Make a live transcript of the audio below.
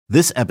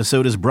This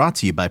episode is brought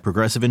to you by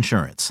Progressive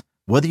Insurance.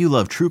 Whether you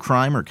love true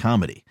crime or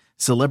comedy,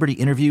 celebrity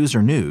interviews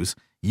or news,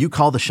 you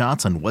call the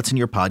shots on what's in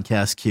your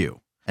podcast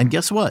queue. And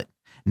guess what?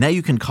 Now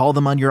you can call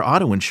them on your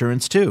auto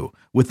insurance too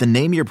with the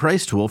Name Your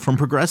Price tool from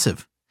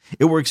Progressive.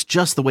 It works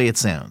just the way it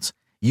sounds.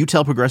 You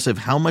tell Progressive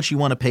how much you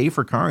want to pay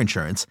for car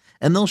insurance,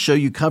 and they'll show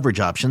you coverage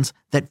options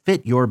that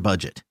fit your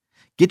budget.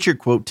 Get your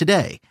quote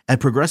today at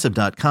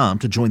Progressive.com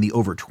to join the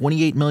over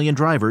 28 million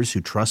drivers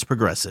who trust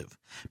Progressive.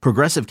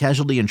 Progressive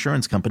Casualty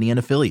Insurance Company and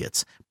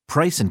Affiliates.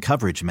 Price and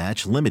coverage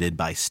match limited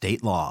by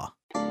state law.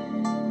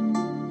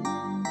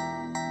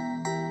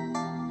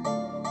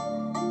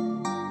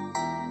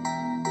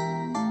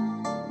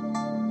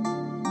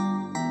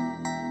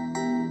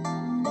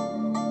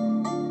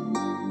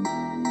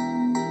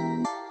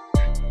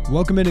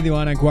 Welcome into the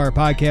Illini Inquirer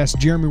podcast.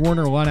 Jeremy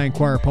Werner, Illini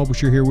Inquirer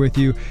publisher, here with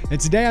you. And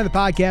today on the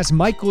podcast,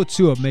 Mike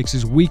Licua makes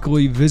his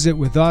weekly visit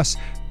with us,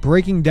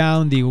 breaking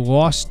down the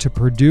loss to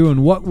Purdue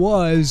and what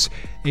was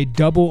a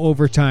double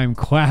overtime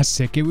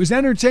classic. It was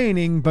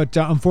entertaining, but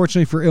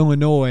unfortunately for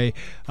Illinois,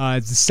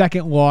 it's the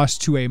second loss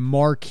to a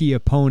marquee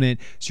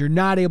opponent, so you're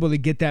not able to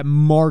get that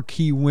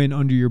marquee win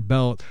under your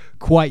belt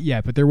quite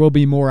yet, but there will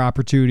be more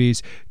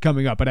opportunities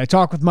coming up. But I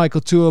talked with Mike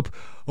Licua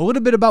a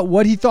little bit about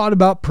what he thought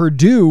about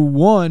Purdue,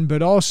 one,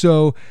 but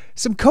also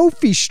some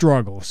Kofi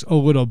struggles a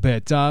little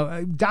bit.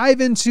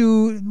 Dive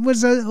into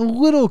was a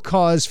little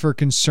cause for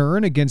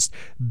concern against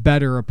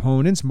better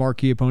opponents,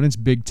 marquee opponents,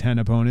 Big Ten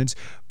opponents,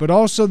 but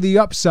also the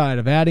upside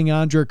of adding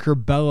Andre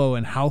Curbelo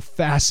and how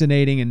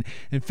fascinating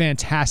and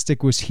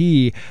fantastic was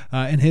he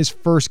in his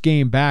first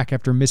game back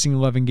after missing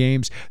 11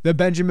 games. The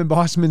Benjamin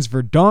Bosman's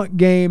Verdant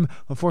game,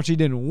 unfortunately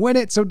didn't win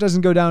it, so it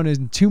doesn't go down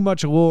in too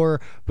much lore,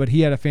 but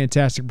he had a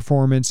fantastic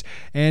performance.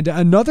 And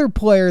another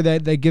player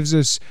that gives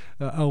us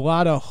a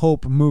lot of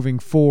hope moving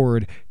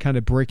forward, kind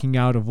of breaking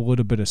out of a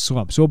little bit of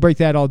slump. So we'll break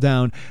that all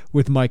down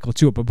with Mike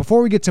Licua. But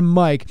before we get to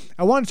Mike,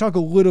 I want to talk a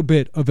little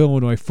bit of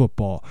Illinois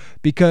football,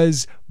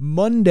 because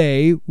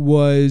Monday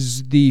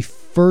was the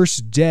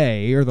first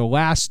day, or the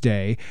last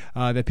day,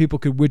 that people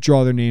could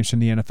withdraw their names from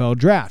the NFL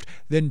draft.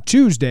 Then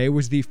Tuesday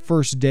was the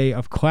first day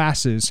of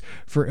classes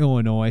for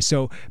Illinois.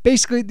 So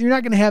basically, you're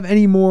not going to have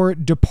any more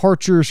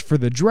departures for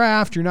the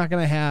draft. You're not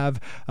going to have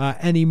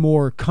any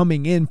more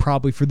coming in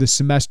probably for the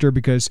semester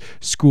because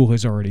school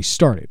has already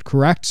started,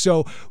 correct?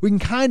 So we can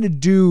kind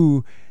of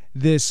do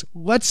this,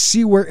 let's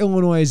see where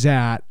Illinois is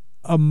at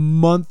a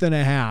month and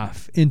a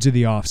half into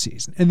the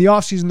offseason. In the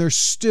offseason, there's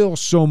still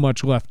so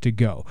much left to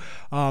go.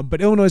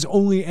 But Illinois has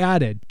only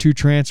added 2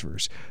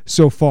 transfers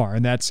so far,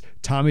 and that's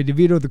Tommy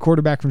DeVito, the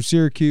quarterback from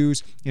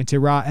Syracuse, and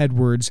Tyrah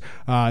Edwards,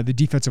 the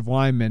defensive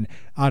lineman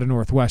out of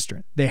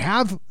Northwestern. They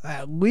have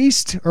at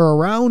least or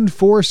around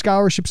 4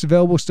 scholarships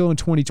available still in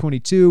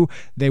 2022.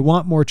 They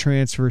want more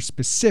transfers,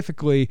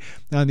 specifically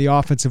on the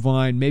offensive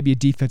line, maybe a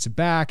defensive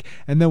back,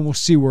 and then we'll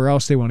see where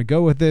else they want to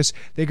go with this.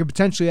 They could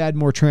potentially add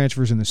more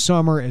transfers in the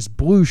summer as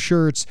blue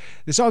shirts.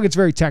 This all gets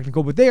very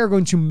technical, but they are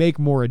going to make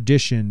more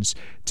additions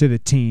to the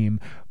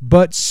team.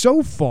 But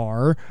so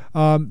far,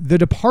 the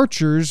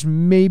departures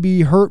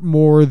maybe hurt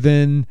more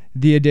than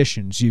the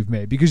additions you've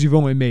made because you've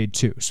only made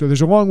 2. So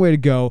there's a long way to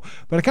go,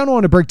 but I kind of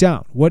want to break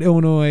down what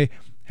Illinois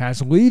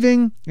has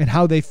leaving and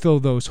how they fill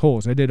those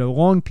holes. I did a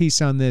long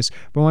piece on this,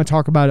 but I want to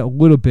talk about it a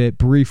little bit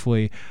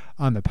briefly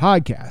on the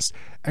podcast.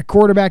 At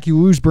quarterback, you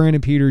lose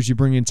Brandon Peters, you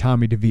bring in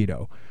Tommy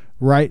DeVito.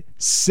 Right?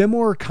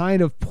 Similar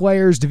kind of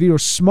players.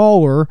 DeVito's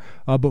smaller,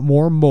 but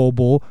more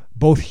mobile,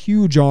 both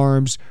huge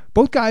arms,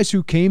 both guys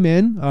who came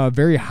in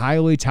very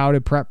highly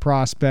touted prep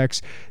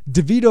prospects.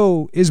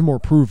 DeVito is more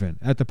proven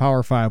at the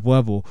Power 5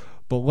 level,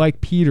 but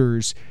like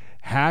Peters,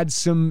 had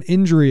some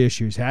injury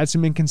issues, had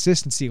some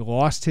inconsistency,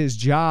 lost his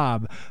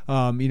job.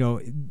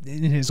 In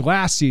his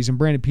last season,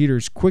 Brandon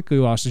Peters quickly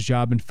lost his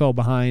job and fell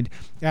behind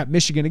at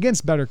Michigan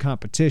against better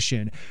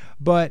competition.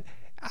 But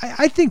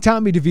I think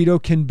Tommy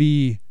DeVito can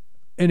be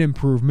an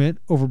improvement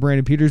over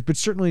Brandon Peters, but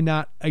certainly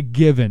not a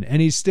given.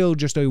 And he's still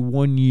just a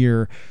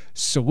 1-year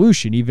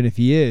solution, even if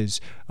he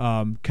is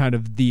kind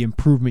of the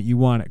improvement you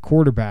want at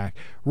quarterback.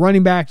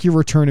 Running back, you're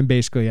returning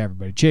basically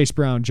everybody. Chase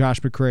Brown, Josh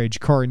McCray,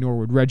 Jakari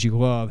Norwood, Reggie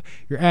Love.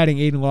 You're adding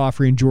Aiden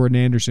Laughery and Jordan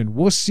Anderson.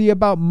 We'll see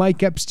about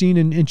Mike Epstein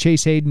and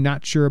Chase Hayden.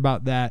 Not sure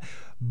about that.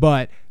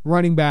 But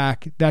running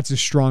back, that's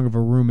as strong of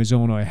a room as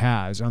Illinois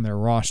has on their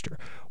roster.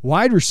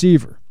 Wide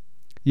receiver,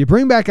 you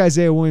bring back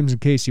Isaiah Williams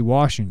and Casey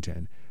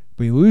Washington,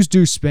 but you lose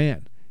Deuce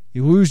Spann.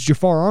 You lose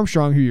Jafar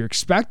Armstrong, who you're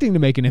expecting to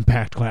make an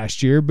impact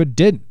last year, but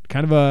didn't.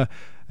 Kind of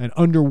an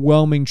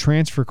underwhelming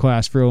transfer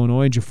class for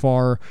Illinois.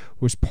 Jafar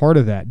was part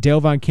of that. Dale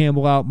Von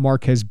Campbell out,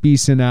 Marquez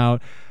Beeson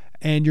out.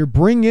 And you're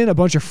bringing in a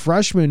bunch of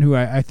freshmen who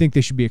I think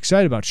they should be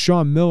excited about.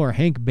 Sean Miller,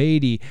 Hank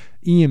Beatty,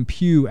 Ian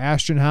Pugh,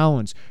 Ashton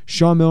Hollins.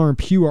 Sean Miller and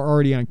Pugh are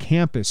already on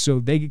campus, so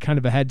they get kind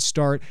of a head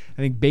start.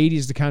 I think Beatty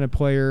is the kind of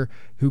player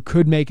who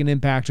could make an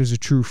impact as a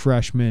true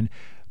freshman.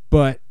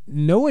 But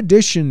no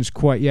additions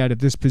quite yet at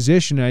this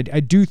position. I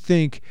do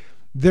think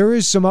there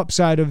is some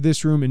upside of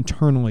this room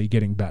internally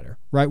getting better,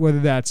 right? Whether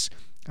that's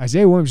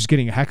Isaiah Williams is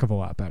getting a heck of a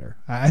lot better.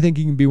 I think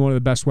he can be one of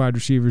the best wide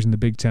receivers in the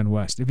Big Ten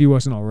West, if he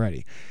wasn't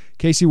already.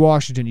 Casey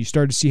Washington, you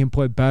started to see him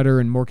play better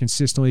and more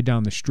consistently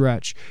down the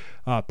stretch.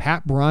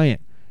 Pat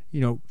Bryant,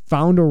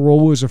 found a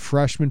role as a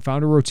freshman,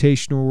 found a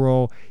rotational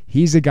role.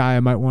 He's a guy I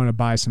might want to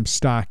buy some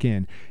stock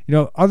in.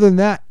 Other than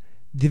that,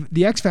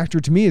 the X factor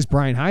to me is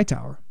Brian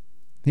Hightower.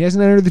 He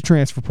hasn't entered the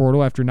transfer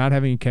portal after not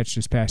having a catch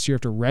this past year,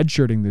 after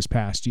redshirting this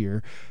past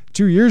year.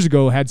 2 years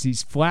ago, had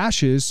these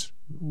flashes,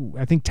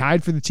 I think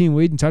tied for the team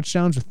lead in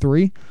touchdowns with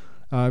 3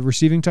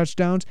 receiving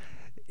touchdowns.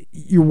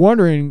 You're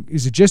wondering,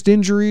 is it just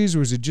injuries?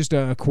 Was it just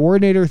a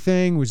coordinator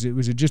thing? Was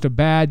it just a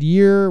bad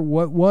year?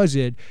 What was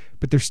it?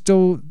 But there's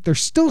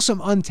still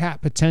some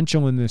untapped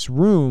potential in this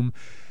room.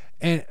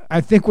 And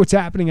I think what's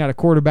happening at a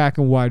quarterback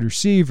and wide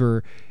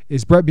receiver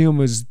is Brett Bielema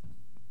was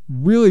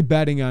really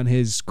betting on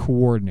his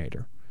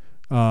coordinator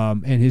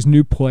and his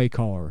new play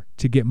caller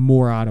to get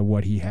more out of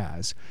what he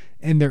has.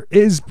 And there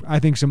is, I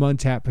think, some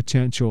untapped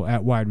potential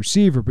at wide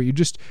receiver, but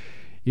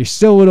you're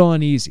still a little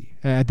uneasy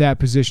at that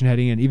position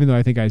heading in, even though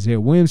I think Isaiah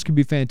Williams can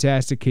be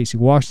fantastic. Casey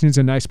Washington's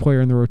a nice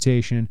player in the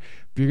rotation.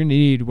 But you're going to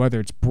need, whether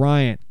it's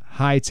Bryant,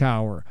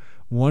 Hightower,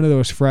 one of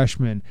those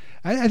freshmen.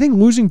 I think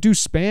losing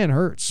Deuce Spann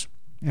hurts.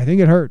 I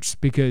think it hurts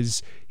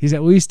because he's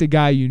at least a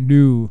guy you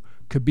knew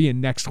could be a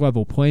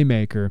next-level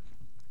playmaker.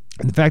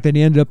 And the fact that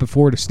he ended up at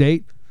Florida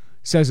State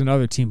says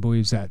another team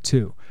believes that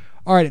too.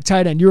 All right, at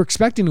tight end, you're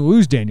expecting to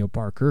lose Daniel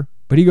Barker,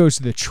 but he goes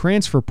to the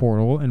transfer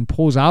portal and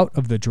pulls out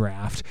of the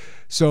draft.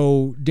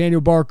 So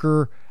Daniel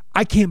Barker,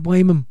 I can't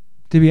blame him,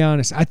 to be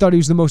honest. I thought he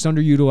was the most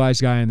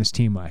underutilized guy on this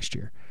team last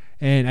year.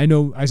 And I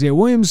know Isaiah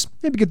Williams,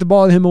 maybe get the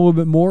ball to him a little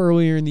bit more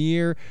earlier in the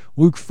year.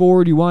 Luke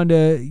Ford, he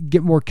wanted to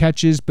get more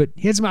catches, but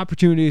he had some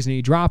opportunities and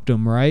he dropped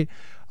them, right?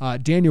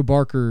 Daniel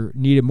Barker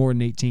needed more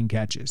than 18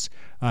 catches.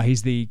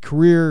 He's the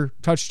career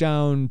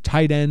touchdown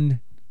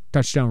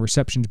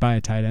receptions by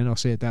a tight end, I'll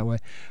say it that way,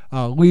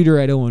 leader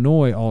at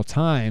Illinois all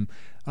time.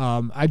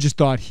 I just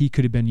thought he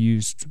could have been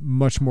used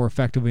much more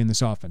effectively in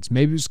this offense.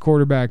 Maybe it was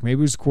quarterback, maybe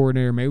it was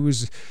coordinator, maybe it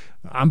was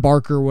on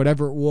Barker,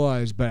 whatever it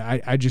was, but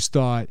I just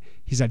thought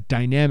he's a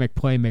dynamic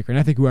playmaker, and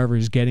I think whoever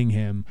is getting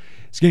him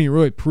is getting a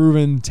really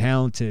proven,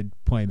 talented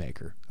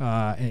playmaker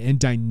and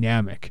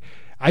dynamic.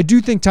 I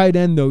do think tight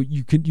end, though,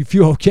 you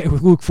feel okay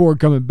with Luke Ford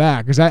coming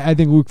back because I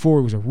think Luke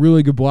Ford was a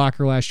really good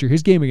blocker last year.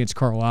 His game against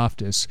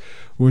Karlaftis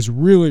was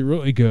really,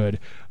 really good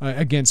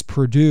against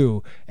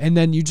Purdue. And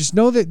then you just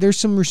know that there's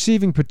some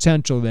receiving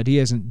potential that he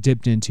hasn't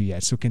dipped into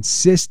yet. So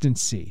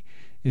consistency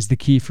is the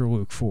key for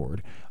Luke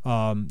Ford.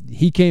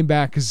 He came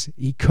back because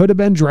he could have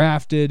been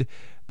drafted,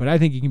 but I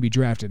think he can be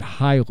drafted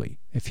highly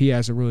if he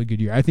has a really good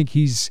year. I think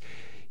he's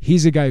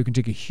a guy who can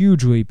take a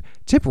huge leap.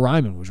 Tip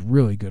Ryman was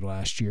really good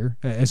last year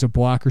as a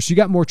blocker. So you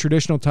got more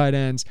traditional tight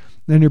ends.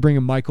 Then you're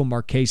bringing Michael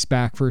Marquez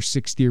back for his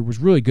 6th year, was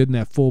really good in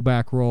that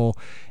fullback role.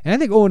 And I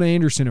think Owen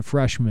Anderson, a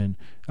freshman,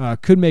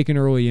 could make an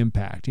early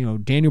impact.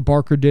 Daniel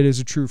Barker did as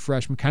a true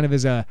freshman, kind of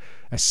as a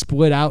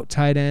split-out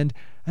tight end.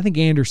 I think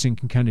Anderson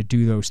can kind of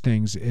do those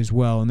things as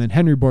well. And then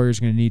Henry Boyer is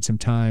going to need some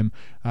time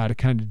to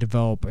kind of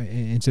develop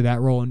into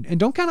that role. And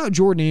don't count out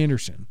Jordan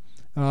Anderson.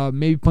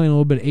 Maybe playing a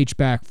little bit of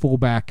H-back,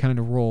 fullback kind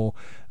of role,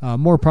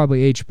 more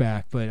probably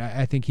H-back, but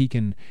I think he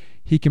can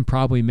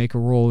probably make a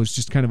role as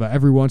just kind of a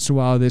every once in a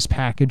while this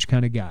package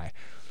kind of guy.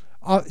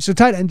 So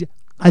tight end,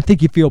 I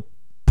think you feel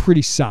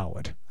pretty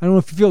solid. I don't know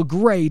if you feel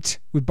great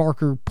with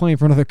Barker playing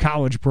for another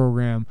college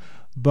program,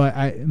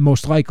 but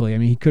most likely,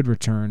 he could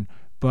return.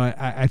 But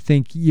I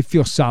think you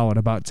feel solid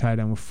about tight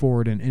end with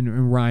Ford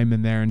and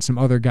Ryman there and some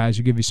other guys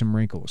who give you some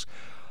wrinkles.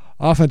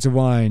 Offensive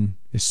line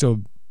is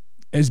still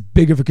as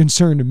big of a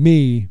concern to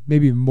me,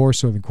 maybe even more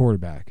so than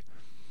quarterback.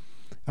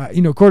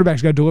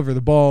 Quarterback's got to deliver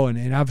the ball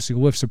and obviously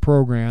lifts the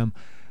program.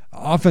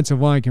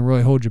 Offensive line can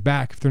really hold you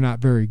back if they're not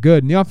very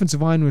good. And the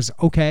offensive line was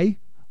okay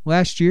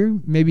last year,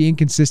 maybe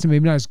inconsistent,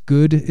 maybe not as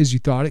good as you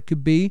thought it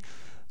could be.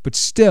 But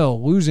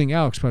still, losing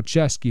Alex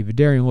Palczewski,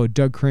 Vidarian Lowe,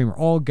 Doug Kramer,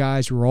 all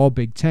guys who were all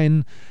Big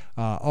Ten,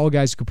 all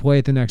guys who could play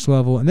at the next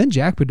level. And then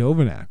Jack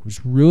Badovanak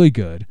was really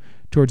good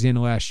towards the end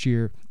of last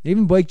year.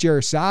 Even Blake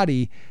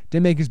Jarosati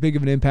didn't make as big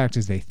of an impact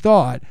as they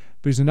thought,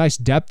 but he's a nice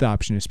depth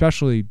option,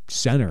 especially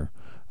center,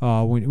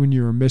 when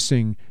you were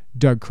missing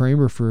Doug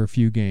Kramer for a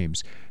few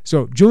games.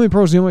 So Julian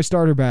Pearl's the only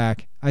starter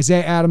back.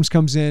 Isaiah Adams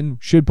comes in,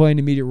 should play an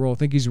immediate role. I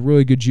think he's a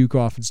really good juke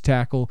offense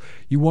tackle.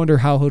 You wonder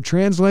how he'll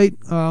translate,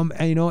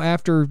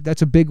 after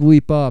that's a big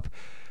leap up.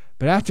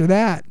 But after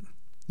that,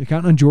 you're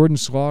counting on Jordan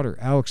Slaughter,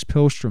 Alex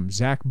Pihlstrom,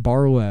 Zach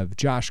Barlev,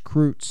 Josh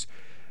Kreutz.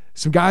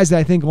 Some guys that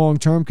I think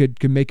long-term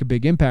could make a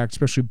big impact,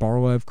 especially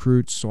Barlev,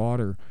 Kreutz,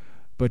 Slaughter,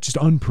 but just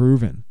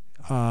unproven.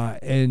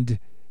 And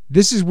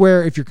this is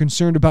where, if you're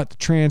concerned about the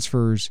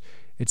transfers,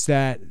 it's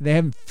that they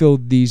haven't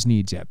filled these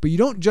needs yet. But you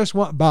don't just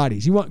want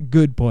bodies. You want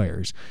good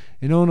players.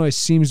 And Illinois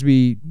seems to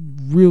be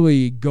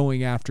really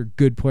going after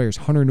good players.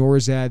 Hunter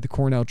Norzad, the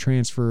Cornell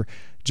transfer,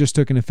 just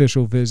took an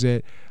official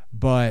visit.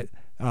 But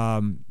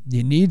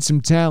you need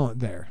some talent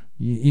there.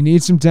 You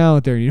need some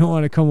talent there. You don't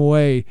want to come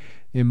away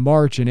in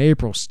March and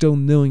April still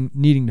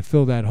needing to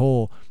fill that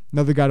hole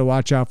Another guy to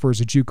watch out for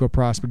is a JUCO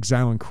prospect,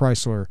 Zylan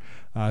Chrysler,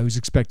 who's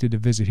expected to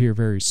visit here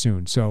very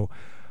soon. So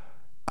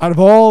out of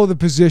all the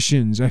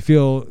positions, I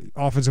feel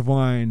offensive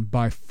line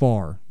by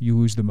far you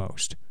lose the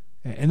most.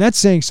 And that's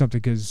saying something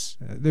because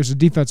there's a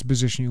defensive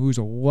position you lose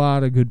a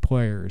lot of good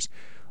players,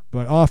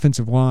 but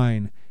offensive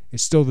line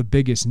is still the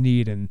biggest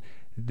need, and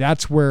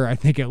that's where I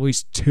think at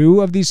least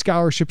 2 of these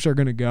scholarships are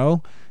going to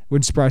go.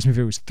 Wouldn't surprise me if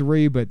it was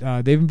 3, but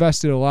they've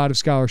invested a lot of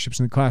scholarships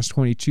in the class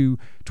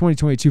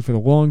 2022 for the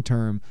long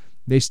term.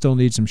 They still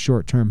need some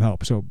short-term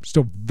help, so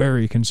still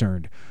very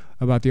concerned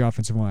about the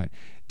offensive line.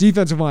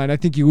 Defensive line, I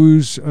think you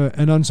lose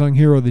an unsung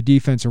hero of the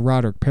defense,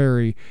 Roderick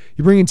Perry.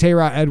 You bring in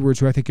Tyrod Edwards,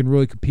 who I think can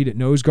really compete at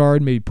nose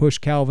guard, maybe push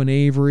Calvin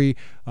Avery,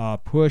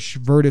 push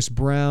Vertus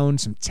Brown,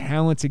 some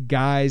talented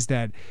guys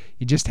that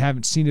you just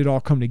haven't seen it all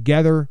come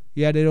together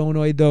yet at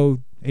Illinois, though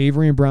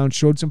Avery and Brown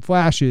showed some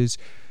flashes.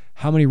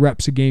 How many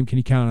reps a game can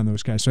you count on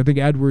those guys? So I think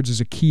Edwards is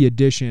a key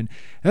addition.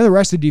 And the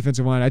rest of the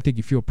defensive line, I think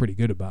you feel pretty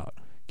good about.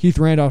 Keith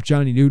Randolph,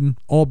 Johnny Newton,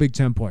 all Big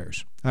Ten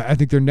players. I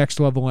think they're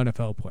next-level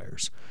NFL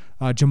players.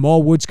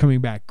 Jamal Woods coming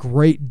back,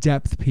 great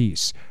depth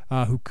piece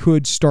who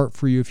could start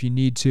for you if you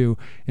need to.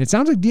 And it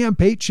sounds like Deion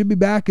Pate should be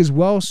back as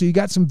well, so you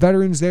got some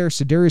veterans there,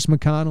 Sedarius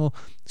McConnell.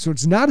 So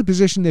it's not a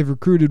position they've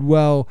recruited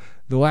well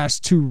the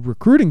last 2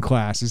 recruiting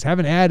classes.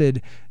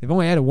 They've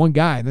only added 1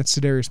 guy, and that's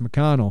Sedarius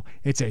McConnell.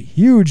 It's a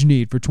huge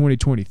need for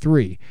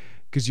 2023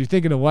 because you're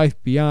thinking of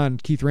life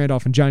beyond Keith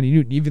Randolph and Johnny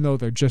Newton, even though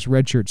they're just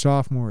redshirt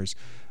sophomores.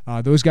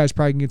 Those guys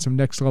probably can get some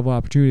next-level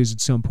opportunities at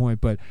some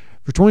point. But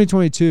for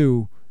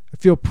 2022, I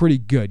feel pretty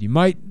good. You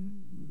might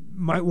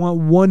want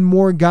 1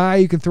 more guy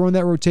you can throw in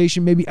that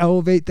rotation, maybe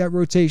elevate that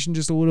rotation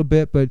just a little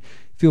bit, but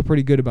feel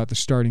pretty good about the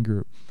starting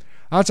group.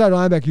 Outside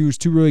linebacker, you lose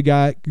 2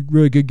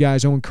 really good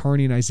guys, Owen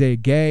Carney and Isaiah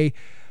Gay.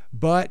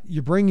 But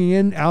you're bringing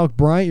in Alec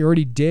Bryant. You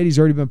already did. He's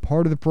already been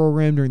part of the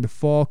program during the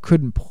fall.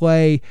 Couldn't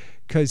play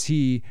because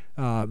he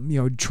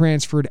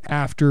transferred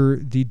after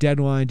the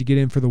deadline to get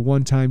in for the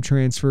one-time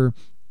transfer.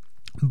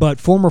 But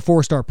former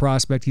 4-star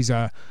prospect. He's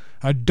a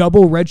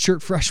double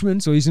redshirt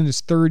freshman, so he's in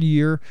his 3rd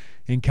year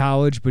in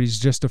college, but he's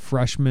just a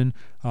freshman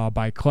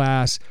by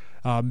class.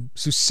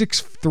 So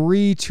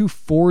 6'3",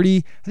 240.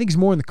 I think he's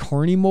more in the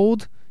Carney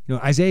mold.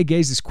 Isaiah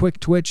Gay's this quick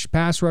twitch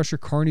pass rusher.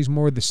 Carney's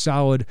more the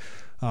solid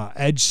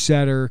edge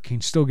setter,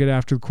 can still get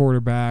after the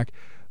quarterback.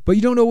 But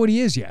you don't know what he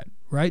is yet,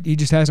 right? He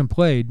just hasn't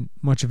played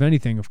much of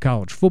anything of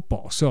college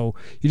football. So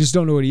you just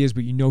don't know what he is,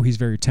 but you know he's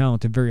very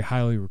talented, very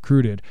highly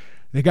recruited.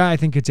 The guy I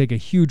think could take a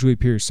huge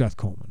leap here is Seth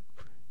Coleman.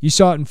 You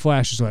saw it in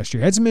flashes last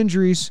year. Had some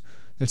injuries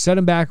that set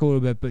him back a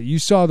little bit, but you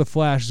saw the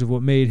flashes of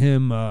what made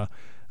him a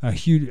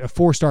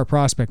 4-star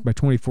prospect by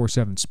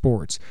 24/7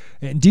 Sports.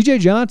 And DJ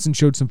Johnson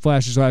showed some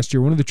flashes last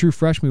year. One of the true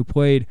freshmen who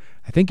played,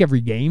 I think,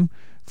 every game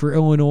for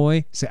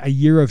Illinois. So a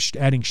year of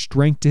adding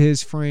strength to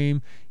his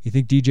frame. You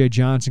think DJ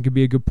Johnson could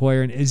be a good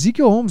player. And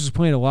Ezekiel Holmes was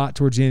playing a lot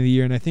towards the end of the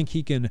year, and I think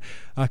he can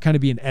kind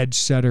of be an edge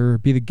setter,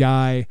 be the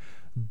guy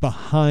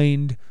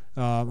behind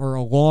or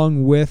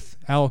along with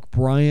Alec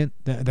Bryant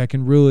that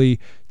can really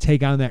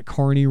take on that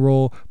Carney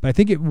role. But I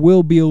think it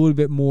will be a little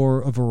bit more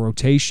of a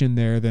rotation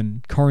there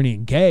than Carney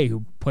and Gay,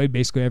 who played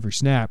basically every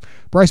snap.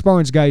 Bryce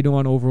Barnes, a guy you don't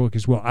want to overlook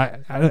as well.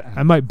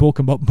 I might bulk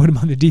him up and put him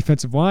on the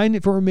defensive line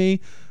for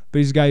me, but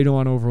he's a guy you don't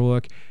want to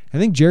overlook. I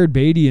think Jared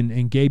Beatty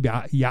and Gabe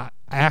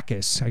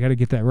Akis, I got to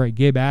get that right,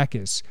 Gabe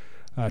Akis,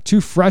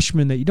 2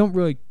 freshmen that you don't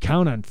really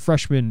count on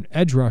freshman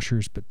edge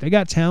rushers, but they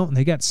got talent and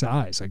they got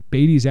size. Like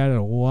Beatty's added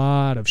a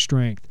lot of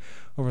strength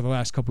over the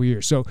last couple of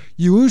years. So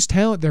you lose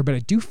talent there, but I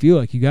do feel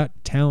like you got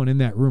talent in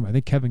that room. I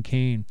think Kevin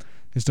Kane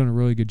has done a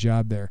really good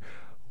job there.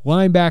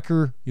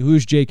 Linebacker, you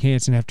lose Jake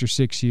Hansen after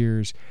 6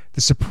 years.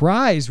 The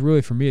surprise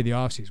really for me of the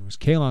offseason was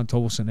Kalen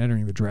Tolson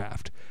entering the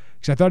draft,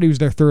 because I thought he was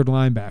their 3rd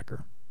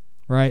linebacker,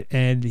 right?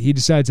 And he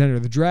decides to enter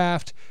the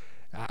draft.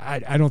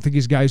 I don't think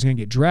he's a guy who's going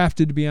to get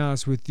drafted, to be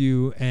honest with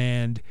you.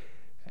 And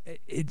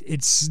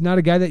it's not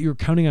a guy that you're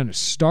counting on to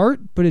start,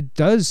 but it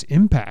does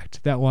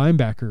impact that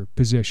linebacker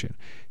position.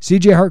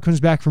 C.J. Hart comes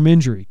back from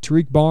injury.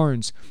 Tariq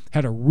Barnes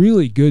had a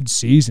really good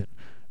season.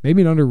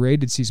 Maybe an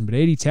underrated season, but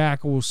 80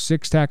 tackles,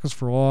 6 tackles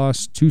for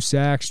loss, 2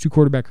 sacks, 2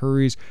 quarterback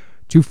hurries,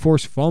 2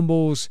 forced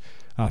fumbles,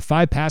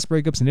 5 pass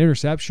breakups, and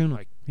interception.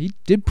 Like, he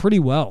did pretty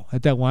well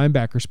at that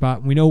linebacker spot.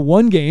 And we know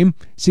one game,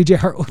 C.J.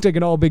 Hart looked like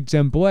an all Big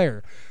Ten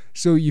player.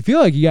 So you feel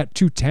like you got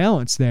 2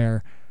 talents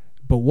there,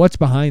 but what's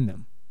behind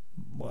them?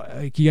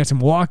 Like, you got some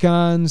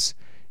walk-ons,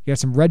 you got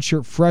some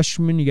redshirt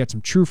freshmen, you got some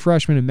true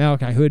freshmen and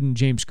Malachi Hood and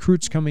James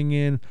Kreutz coming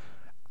in.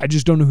 I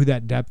just don't know who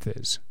that depth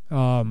is.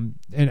 And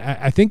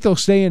I think they'll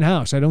stay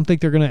in-house. I don't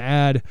think they're going to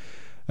add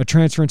a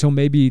transfer until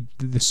maybe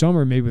the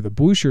summer, maybe with a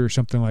blue shirt or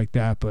something like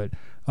that. But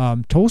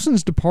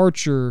Tolson's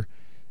departure,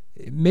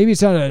 maybe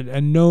it's not a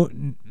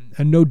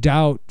no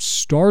doubt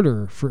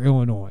starter for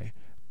Illinois,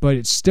 but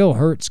it still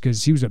hurts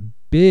because he was a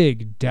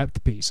big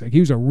depth piece. Like, he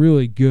was a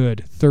really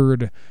good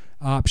 3rd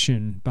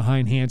option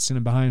behind Hansen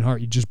and behind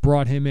Hart. You just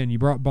brought him in. You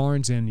brought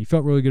Barnes in. You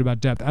felt really good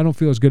about depth. I don't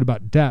feel as good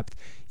about depth,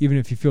 even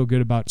if you feel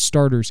good about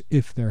starters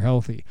if they're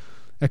healthy.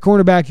 At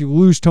cornerback, you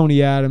lose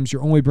Tony Adams.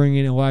 You're only bringing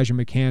in Elijah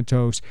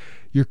McCantos.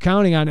 You're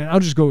counting on, and I'll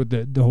just go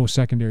with the whole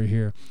secondary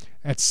here.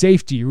 At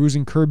safety, you're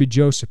losing Kirby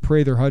Joseph,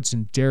 Prather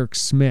Hudson, Derek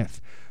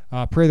Smith.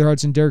 Prather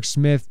Hudson, Derek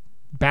Smith,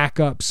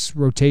 backups,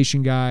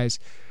 rotation guys.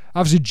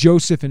 Obviously,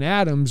 Joseph and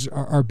Adams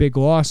are big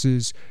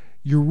losses.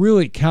 You're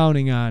really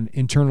counting on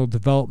internal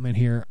development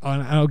here.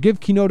 And I'll give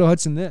Kenoto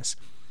Hudson this.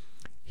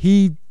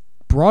 He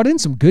brought in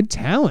some good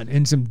talent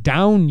in some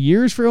down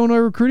years for Illinois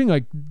recruiting.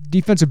 Like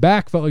defensive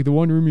back felt like the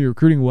one room you're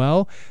recruiting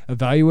well,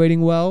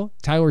 evaluating well.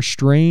 Tyler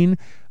Strain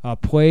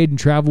played and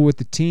traveled with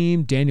the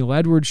team. Daniel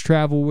Edwards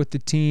traveled with the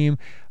team.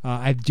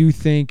 I do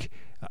think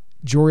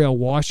Joriel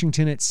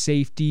Washington at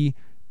safety,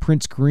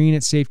 Prince Green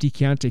at safety,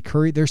 Keontae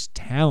Curry, there's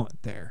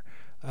talent there.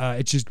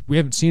 It's just we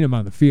haven't seen him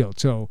on the field.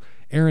 So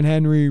Aaron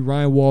Henry,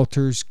 Ryan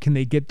Walters, can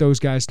they get those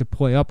guys to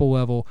play up a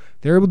level?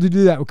 They're able to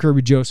do that with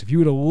Kirby Joseph. You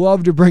would have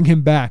loved to bring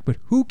him back, but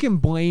who can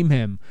blame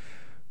him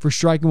for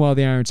striking while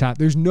the iron's hot?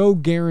 There's no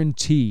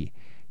guarantee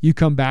you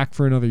come back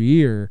for another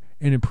year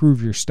and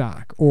improve your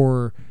stock,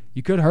 or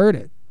you could hurt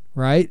it,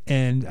 right?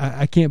 And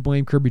I can't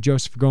blame Kirby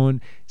Joseph for going.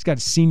 He's got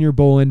a Senior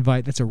Bowl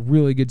invite. That's a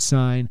really good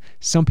sign.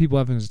 Some people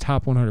have him as a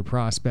top 100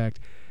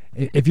 prospect.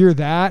 If you're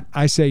that,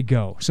 I say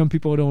go. Some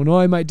people at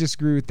Illinois might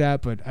disagree with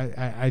that, but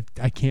I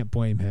can't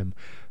blame him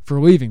for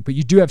leaving. But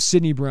you do have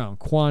Sidney Brown,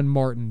 Quan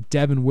Martin,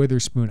 Devin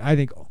Witherspoon. I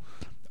think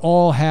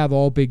all have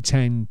all Big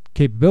Ten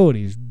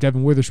capabilities.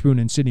 Devin Witherspoon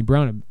and Sidney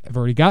Brown have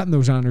already gotten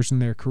those honors in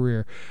their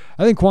career.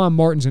 I think Quan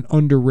Martin's an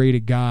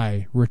underrated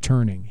guy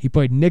returning. He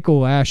played nickel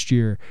last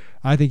year.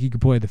 I think he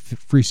could play the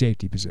free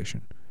safety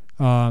position.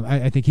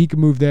 I think he can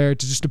move there. It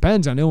just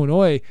depends on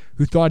Illinois,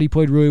 who thought he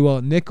played really well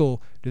at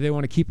nickel. Do they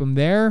want to keep him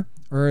there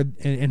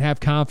and have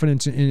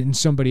confidence in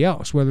somebody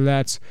else, whether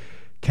that's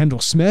Kendall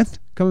Smith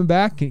coming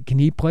back? Can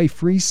he play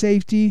free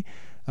safety?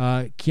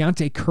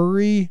 Keontae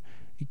Curry?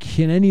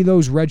 Can any of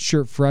those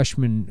redshirt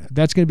freshmen?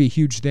 That's going to be a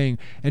huge thing.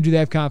 And do they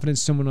have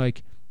confidence someone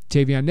like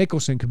Tavion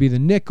Nicholson could be the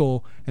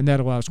nickel, and that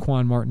allows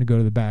Quan Martin to go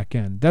to the back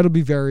end? That'll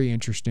be very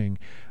interesting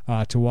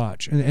to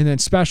watch. And then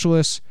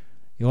specialists,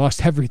 you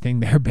lost everything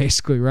there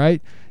basically, right?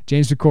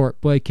 James McCourt,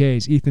 Blake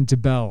Hayes, Ethan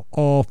Tabell,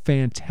 all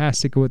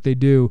fantastic at what they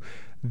do.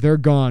 They're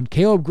gone.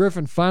 Caleb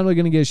Griffin finally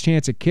going to get his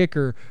chance at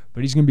kicker,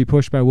 but he's going to be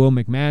pushed by Will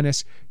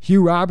McManus.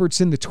 Hugh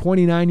Robertson, the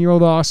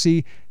 29-year-old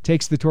Aussie,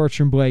 takes the torch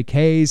from Blake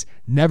Hayes.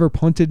 Never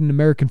punted an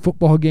American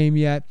football game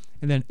yet.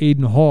 And then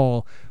Aiden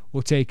Hall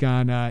will take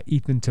on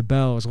Ethan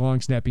Tabell as long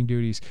snapping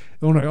duties.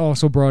 Illinois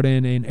also brought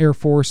in an Air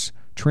Force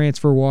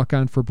transfer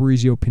walk-on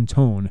Fabrizio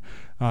Pintone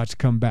to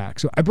come back.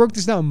 So I broke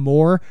this down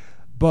more,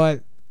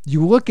 but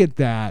you look at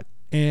that,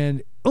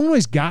 and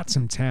Illinois got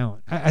some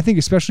talent. I think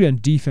especially on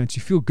defense,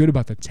 you feel good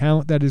about the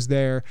talent that is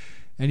there,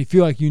 and you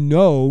feel like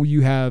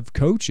you have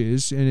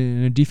coaches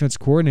and a defense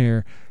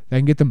coordinator that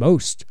can get the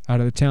most out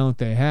of the talent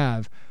they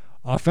have.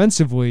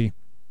 Offensively,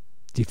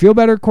 do you feel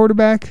better at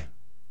quarterback?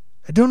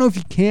 I don't know if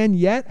you can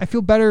yet. I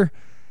feel better.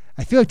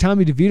 I feel like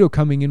Tommy DeVito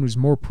coming in was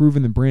more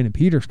proven than Brandon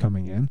Peters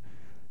coming in.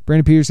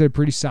 Brandon Peters had a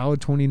pretty solid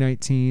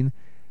 2019,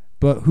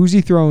 but who's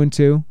he throwing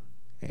to,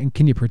 and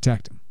can you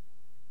protect him?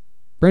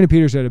 Brandon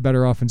Peters had a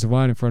better offensive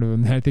line in front of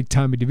him than I think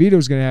Tommy DeVito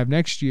is going to have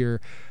next year.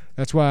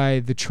 That's why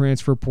the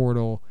transfer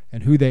portal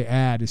and who they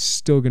add is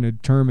still going to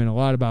determine a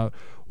lot about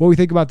what we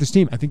think about this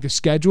team. I think the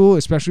schedule,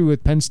 especially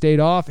with Penn State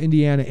off,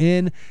 Indiana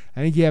in, I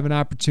think you have an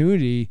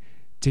opportunity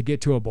to get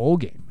to a bowl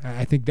game.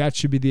 I think that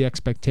should be the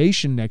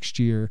expectation next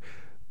year,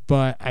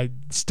 but I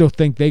still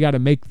think they got to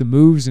make the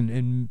moves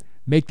and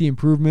make the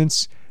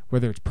improvements,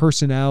 whether it's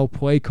personnel,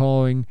 play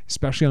calling,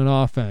 especially on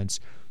offense.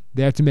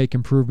 They have to make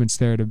improvements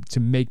there to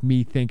make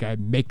me think I'd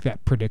make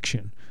that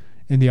prediction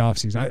in the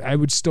offseason. I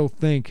would still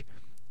think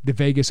the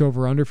Vegas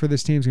over-under for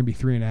this team is going to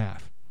be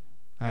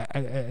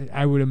 3.5.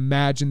 I would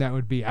imagine that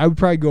would be – I would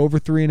probably go over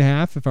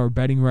 3.5 if I were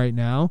betting right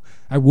now.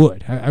 I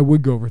would. I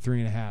would go over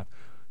 3.5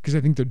 because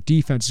I think their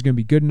defense is going to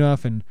be good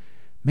enough. And,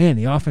 man,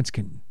 the offense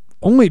can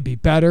only be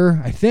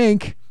better, I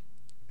think.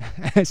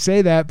 I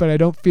say that, but I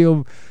don't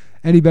feel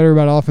any better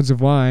about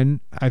offensive line.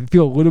 I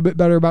feel a little bit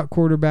better about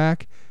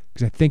quarterback,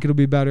 because I think it'll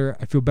be better.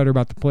 I feel better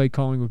about the play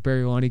calling with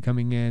Barry Lunny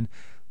coming in,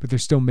 but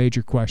there's still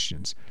major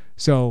questions.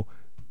 So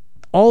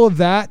all of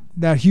that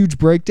huge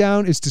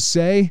breakdown is to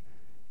say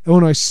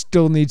Illinois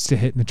still needs to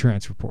hit in the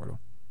transfer portal.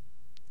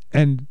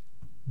 And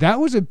that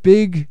was a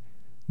big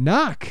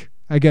knock,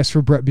 I guess,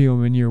 for Brett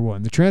Bielema in year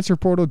one. The transfer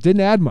portal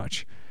didn't add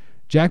much.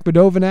 Jack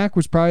Badovinac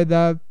was probably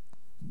the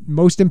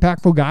most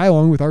impactful guy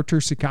along with Artur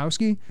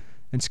Sikowski,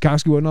 and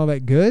Sikowski wasn't all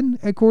that good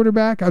at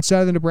quarterback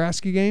outside of the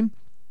Nebraska game.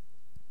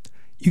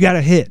 You got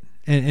to hit,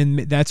 and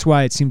that's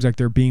why it seems like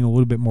they're being a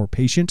little bit more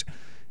patient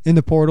in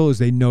the portal, is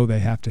they know they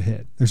have to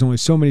hit. There's only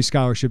so many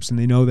scholarships, and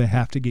they know they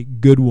have to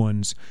get good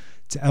ones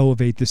to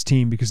elevate this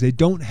team because they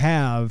don't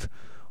have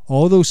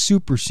all those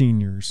super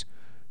seniors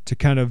to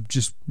kind of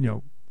just,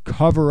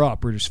 cover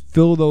up or just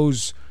fill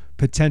those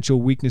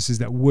potential weaknesses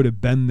that would have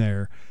been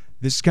there.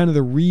 This is kind of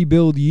the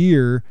rebuild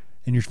year,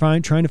 and you're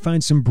trying to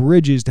find some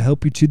bridges to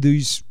help you to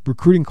these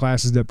recruiting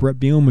classes that Brett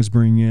Bielema is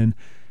bringing in,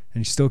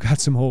 and you still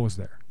got some holes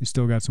there. You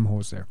still got some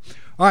holes there.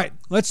 All right,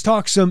 let's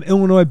talk some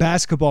Illinois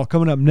basketball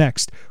coming up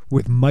next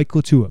with Mike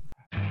Latulippe.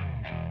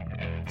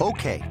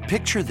 Okay,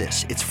 picture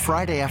this. It's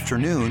Friday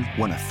afternoon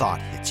when a thought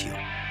hits you.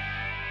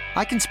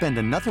 I can spend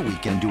another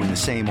weekend doing the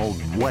same old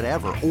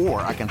whatever,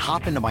 or I can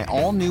hop into my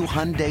all-new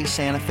Hyundai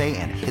Santa Fe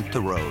and hit the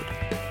road.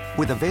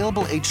 With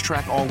available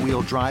H-Track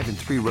all-wheel drive and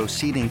 3-row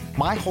seating,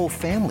 my whole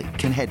family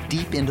can head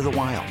deep into the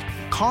wild.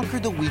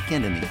 Conquer the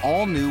weekend in the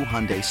all-new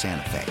Hyundai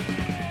Santa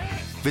Fe.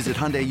 Visit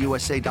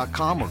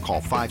HyundaiUSA.com or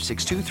call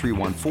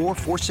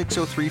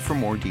 562-314-4603 for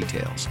more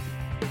details.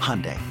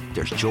 Hyundai,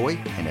 there's joy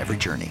in every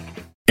journey.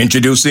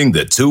 Introducing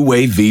the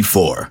Two-Way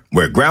V4,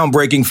 where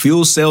groundbreaking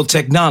fuel cell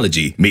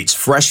technology meets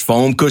fresh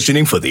foam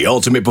cushioning for the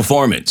ultimate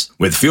performance.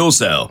 With Fuel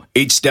Cell,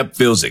 each step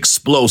feels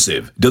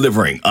explosive,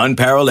 delivering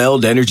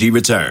unparalleled energy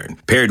return.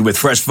 Paired with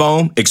fresh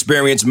foam,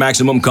 experience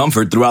maximum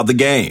comfort throughout the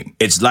game.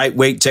 Its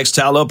lightweight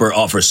textile upper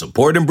offers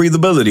support and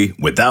breathability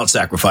without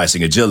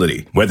sacrificing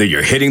agility. Whether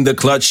you're hitting the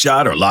clutch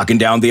shot or locking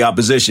down the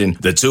opposition,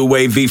 the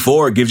Two-Way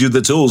V4 gives you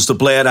the tools to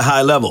play at a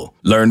high level.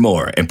 Learn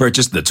more and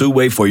purchase the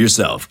Two-Way for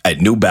yourself at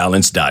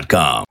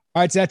newbalance.com. All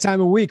right, it's that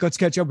time of week. Let's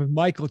catch up with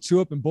Mike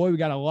Latulippe. And boy, we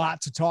got a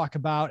lot to talk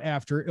about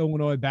after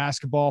Illinois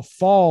basketball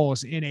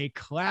falls in a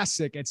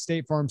classic at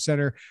State Farm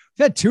Center.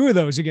 We've had two of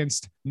those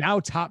against now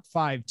top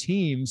 5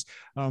 teams.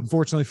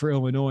 Unfortunately for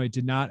Illinois, it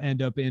did not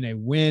end up in a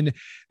win.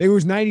 They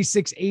lose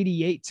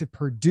 96-88 to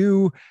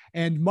Purdue.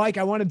 And Mike,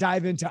 I want to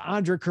dive into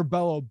Andre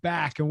Curbelo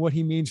back and what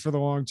he means for the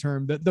long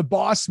term, the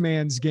boss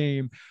man's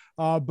game.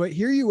 But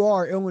here you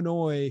are,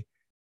 Illinois,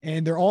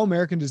 and their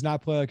All-American does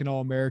not play like an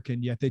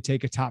All-American, yet they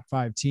take a top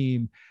 5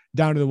 team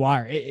down to the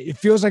wire. It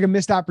feels like a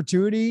missed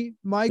opportunity,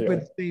 Mike, but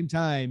at the same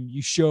time,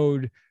 you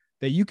showed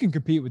that you can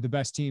compete with the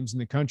best teams in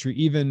the country.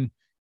 Even,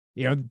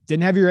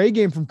 didn't have your A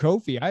game from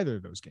Kofi either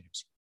of those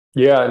games.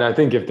 Yeah, and I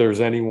think if there's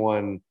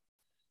anyone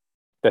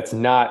that's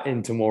not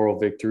into moral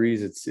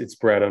victories, it's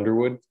Brad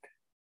Underwood.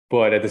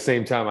 But at the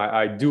same time,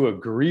 I do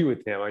agree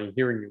with him. I'm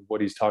hearing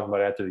what he's talking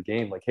about after the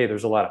game. Like, hey,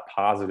 there's a lot of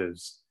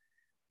positives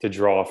to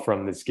draw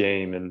from this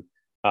game. And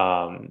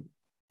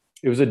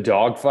it was a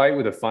dogfight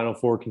with a Final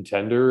Four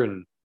contender,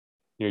 and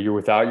you're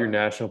without your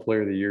National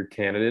Player of the Year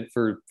candidate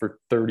for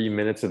 30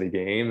 minutes of the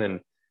game,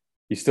 and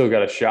you still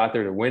got a shot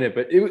there to win it.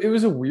 But it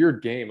was a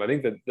weird game. I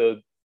think that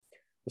the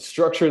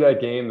structure of that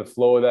game, the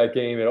flow of that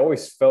game, it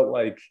always felt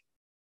like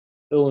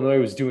Illinois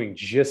was doing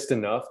just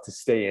enough to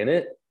stay in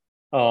it,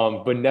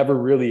 but never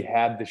really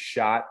had the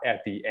shot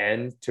at the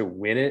end to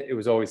win it. It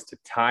was always to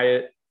tie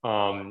it.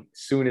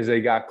 Soon as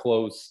they got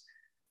close,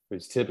 it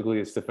was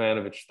typically a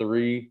Stefanovic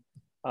 3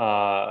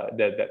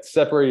 that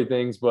separated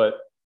things. But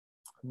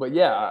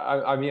yeah,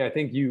 I mean, I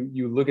think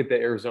you look at the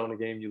Arizona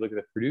game, you look at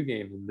the Purdue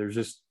game, and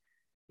there's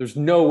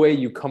no way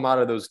you come out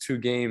of those 2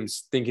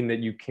 games thinking that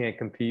you can't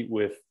compete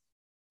with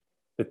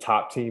the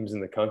top teams in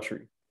the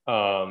country.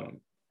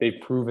 They've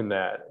proven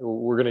that.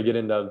 We're going to get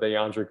into the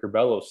Andre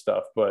Curbelo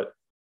stuff, but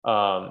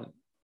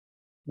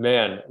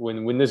man,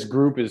 when this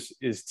group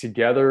is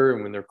together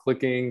and when they're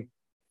clicking,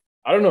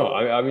 I don't know.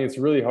 I mean, it's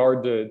really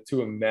hard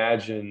to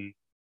imagine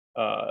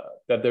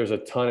that there's a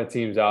ton of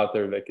teams out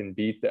there that can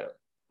beat them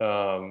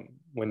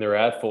when they're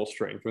at full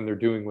strength, when they're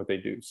doing what they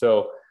do.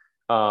 So,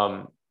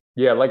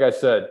 yeah, like I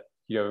said,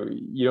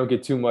 you don't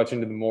get too much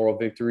into the moral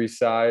victory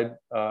side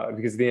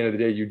because at the end of the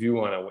day, you do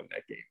want to win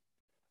that game.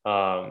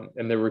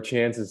 And there were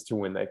chances to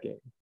win that game.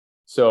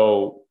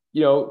 So,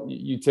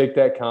 you take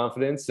that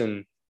confidence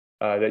and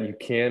that you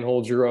can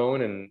hold your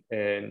own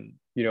and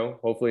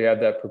hopefully have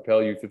that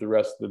propel you through the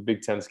rest of the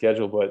Big Ten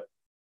schedule. But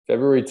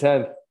February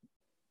 10th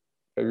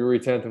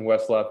in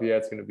West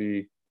Lafayette is going to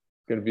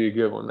be a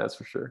good one. That's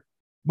for sure.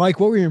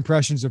 Mike, what were your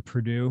impressions of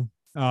Purdue?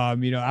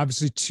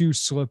 Obviously 2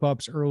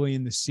 slip-ups early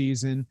in the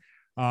season.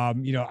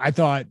 I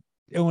thought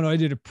Illinois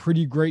did a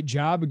pretty great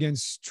job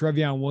against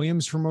Trevion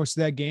Williams for most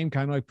of that game,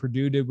 kind of like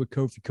Purdue did with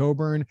Kofi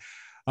Coburn.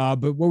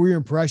 But what were your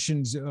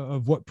impressions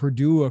of what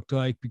Purdue looked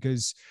like?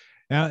 Because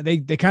they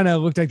kind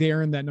of looked like they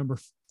earned that number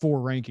 4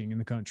 ranking in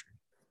the country.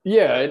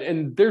 Yeah,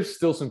 and there's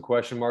still some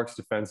question marks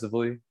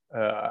defensively,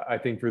 I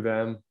think, for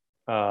them.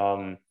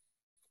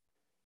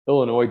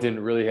 Illinois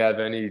didn't really have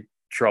any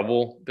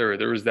trouble.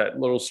 There was that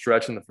little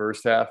stretch in the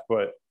first half,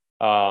 but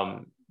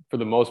for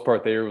the most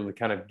part, they were able to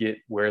kind of get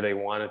where they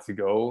wanted to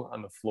go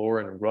on the floor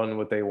and run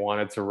what they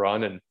wanted to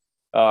run. And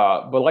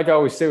but like I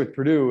always say with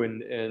Purdue,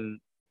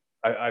 and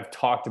I've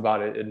talked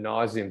about it ad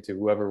nauseum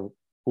to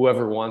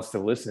whoever wants to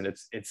listen,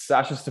 it's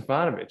Sasha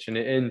Stefanovic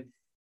and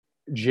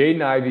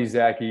Jaden Ivey,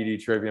 Zach Edey,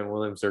 Trevion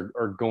Williams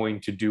are going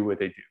to do what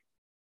they do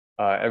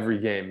every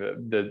game.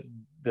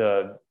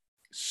 The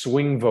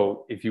swing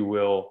vote, if you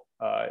will,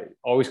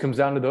 always comes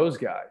down to those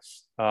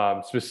guys,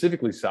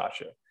 specifically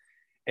Sasha.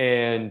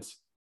 And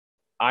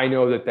I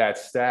know that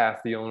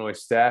staff, the Illinois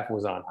staff,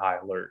 was on high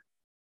alert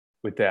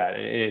with that.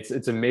 And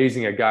it's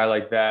amazing a guy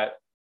like that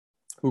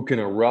who can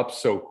erupt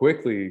so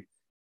quickly.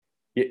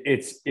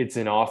 It's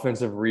an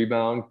offensive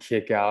rebound,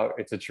 kick out.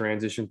 It's a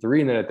transition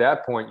 3. And then at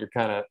that point,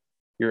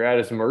 you're at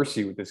his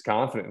mercy with his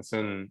confidence.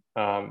 And,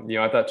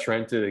 I thought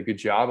Trent did a good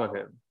job on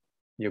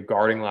him,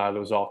 guarding a lot of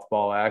those off the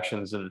ball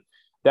actions. And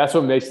that's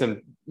what makes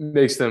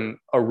them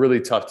a really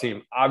tough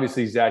team.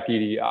 Obviously, Zach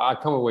Edey, I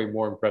come away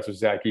more impressed with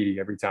Zach Edey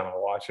every time I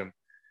watch him.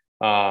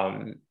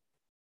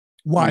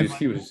 Why?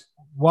 He was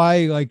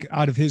Why, like,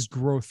 out of his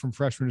growth from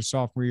freshman to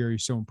sophomore year,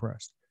 he's so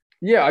impressed?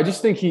 Yeah, I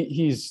just think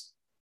he's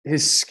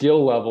his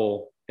skill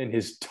level and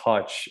his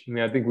touch. I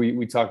mean, I think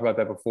we talked about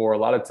that before. A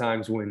lot of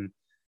times when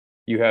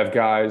you have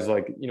guys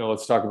like,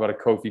 let's talk about a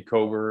Kofi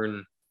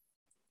Coburn,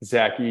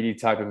 Zach Edey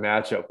type of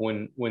matchup.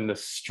 When the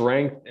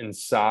strength and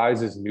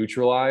size is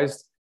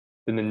neutralized,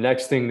 then the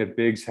next thing that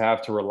bigs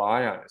have to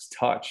rely on is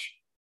touch.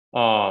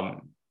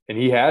 And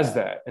he has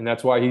that. And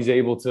that's why he's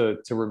able to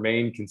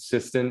remain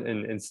consistent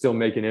and still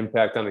make an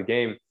impact on the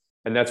game.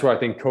 And that's where I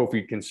think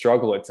Kofi can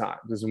struggle at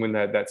times, is when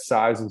that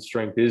size and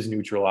strength is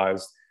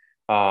neutralized.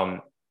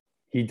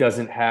 He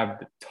doesn't have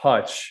the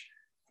touch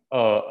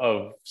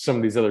of some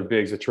of these other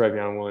bigs, a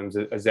Trevion Williams,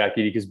 a Zach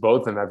Edey, because both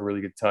of them have really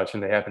good touch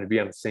and they happen to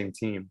be on the same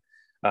team,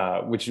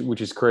 which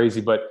is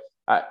crazy. But,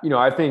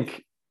 I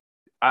think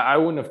I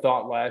wouldn't have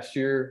thought last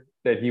year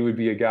that he would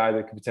be a guy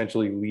that could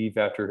potentially leave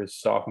after his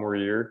sophomore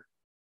year.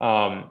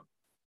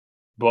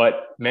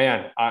 But,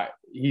 man,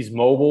 he's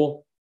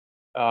mobile.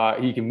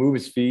 He can move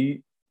his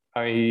feet.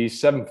 I mean, he's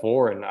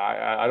 7'4", and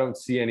I don't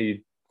see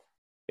any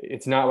 –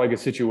 it's not like a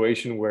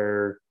situation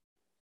where,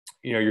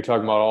 you're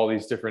talking about all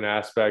these different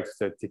aspects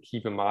to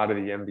keep him out of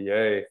the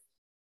NBA.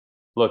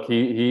 Look,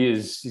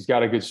 he's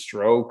got a good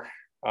stroke.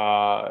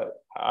 I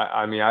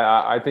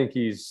think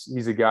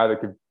he's a guy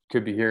that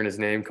could be hearing his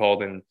name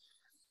called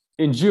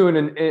in June.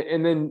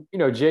 And then,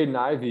 Jaden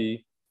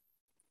Ivey,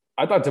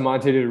 I thought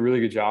DeMonte did a really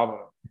good job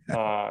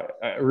on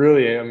him.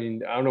 Really, I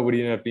mean, I don't know what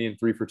he ended up being,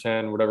 3 for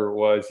 10, whatever it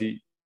was.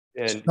 He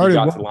got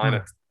to the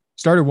line.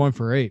 Started 1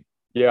 for 8.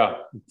 Yeah,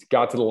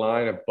 got to the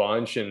line a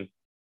bunch. And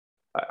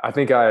I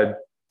think I had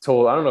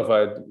told, I don't know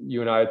if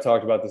you and I had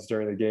talked about this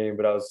during the game,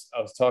 but I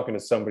was talking to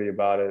somebody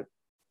about it.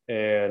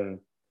 And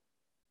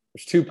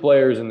there's 2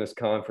 players in this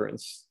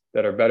conference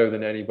that are better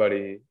than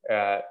anybody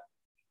at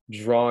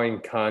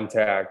drawing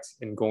contact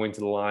and going to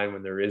the line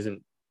when there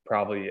isn't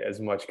probably as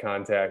much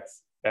contact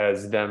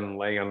as them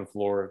laying on the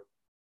floor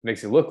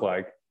makes it look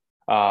like.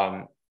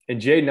 And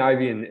Jaden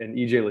Ivey and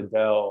EJ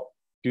Liddell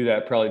do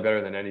that probably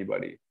better than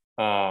anybody.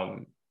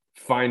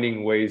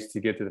 Finding ways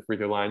to get to the free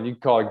throw line. You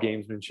can call it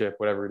gamesmanship,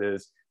 whatever it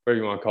is,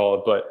 whatever you want to call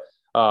it. But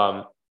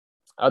I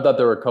thought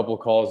there were a couple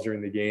of calls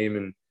during the game,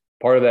 and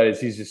part of that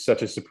is he's just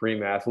such a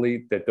supreme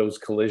athlete that those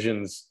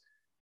collisions,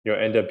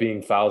 end up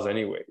being fouls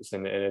anyways.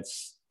 And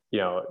it's,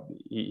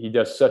 he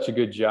does such a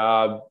good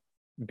job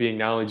being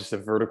not only just a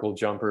vertical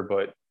jumper,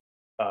 but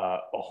a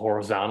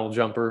horizontal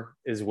jumper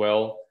as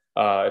well.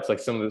 It's like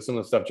some of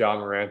the stuff John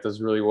Morant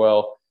does really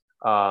well.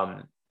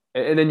 And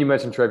then you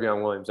mentioned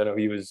Trevion Williams. I know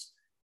he was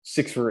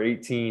 6 for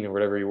 18 or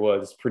whatever he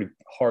was. It's pretty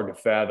hard to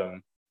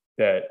fathom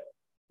that,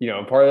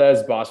 and part of that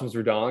is Boston's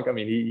Verdonk. I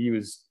mean, he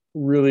was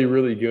really,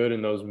 really good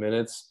in those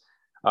minutes,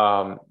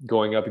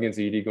 going up against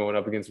Edey, going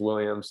up against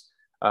Williams.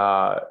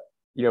 But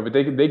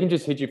they can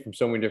just hit you from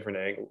so many different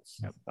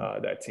angles,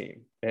 that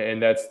team.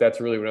 And that's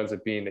really what ends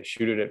up being. They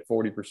shoot it at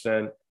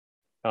 40%.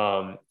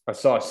 I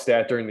saw a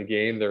stat during the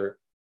game. They're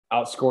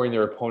outscoring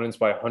their opponents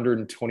by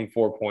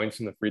 124 points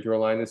from the free throw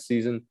line this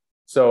season.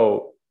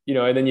 So,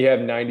 and then you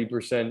have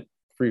 90%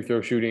 free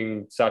throw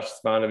shooting. Sasha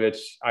Stefanovic,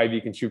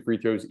 Ivy can shoot free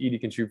throws. Edey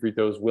can shoot free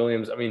throws.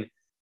 Williams. I mean,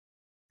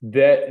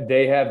 that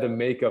they have the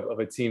makeup of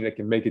a team that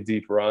can make a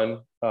deep run,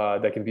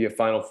 that can be a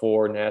Final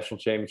Four, national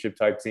championship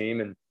type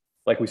team. And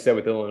like we said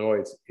with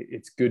Illinois,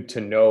 it's good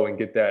to know and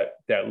get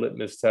that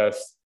litmus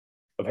test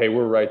of, hey,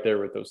 we're right there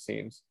with those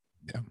teams.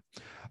 Yeah.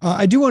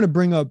 I do want to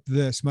bring up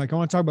this, Mike. I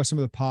want to talk about some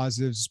of the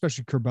positives,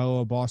 especially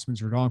Curbelo,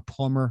 Boston's Verdonk,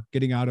 Plummer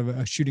getting out of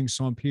a shooting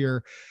slump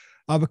here.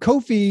 But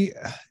Kofi,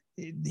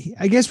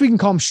 I guess we can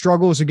call him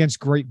struggles against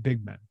great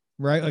big men,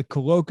 right? Like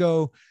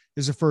Koloko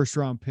is a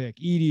first-round pick.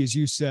 Edey, as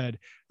you said,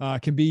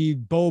 can be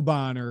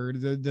Boban or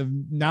the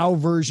now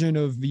version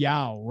of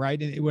Yao,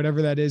 right? And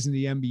whatever that is in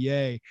the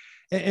NBA.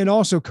 And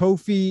also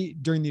Kofi,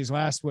 during these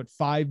last,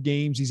 5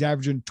 games, he's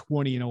averaging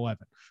 20 and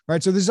 11,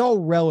 right? So this is all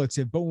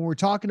relative. But when we're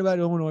talking about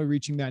Illinois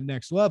reaching that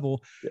next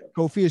level,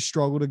 Kofi has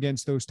struggled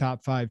against those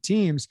top 5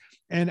 teams.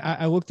 And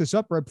I looked this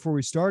up right before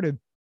we started.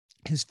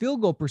 His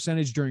field goal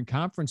percentage during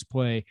conference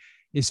play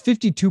is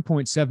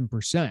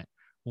 52.7%.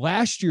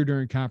 Last year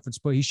during conference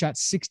play, he shot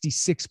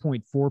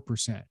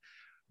 66.4%.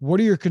 What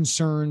are your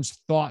concerns,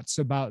 thoughts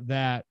about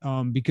that?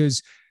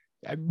 Because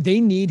they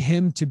need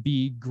him to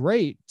be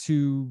great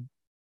to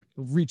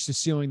reach the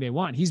ceiling they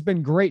want. He's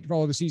been great for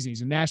all the season.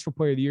 He's a National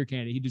Player of the Year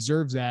candidate. He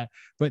deserves that.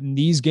 But in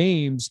these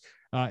games,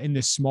 in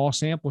this small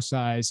sample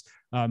size,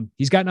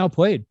 he's gotten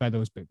outplayed by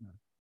those big men.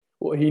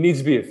 Well, he needs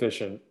to be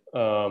efficient,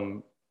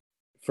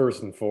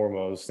 first and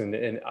foremost.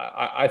 And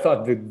I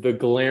thought the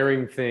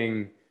glaring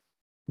thing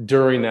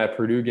during that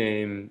Purdue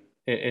game,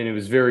 and it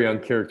was very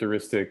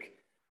uncharacteristic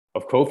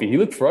of Kofi, he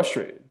looked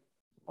frustrated.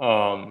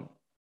 The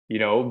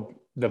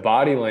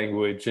body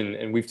language,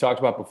 and we've talked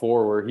about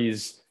before where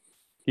he's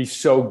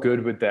so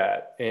good with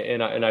that.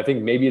 And I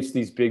think maybe it's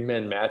these big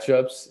men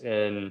matchups,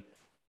 and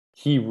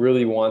he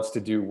really wants to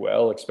do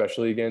well,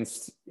 especially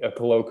against a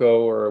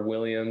Koloko or a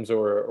Williams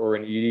or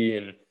an Edey,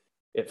 and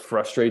it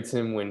frustrates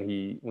him when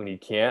he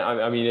can't.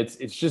 I mean, it's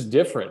just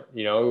different,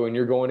 when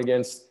you're going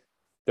against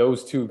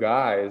those two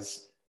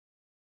guys,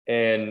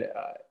 and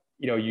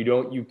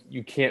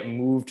you can't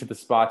move to the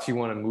spots you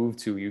want to move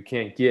to. You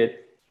can't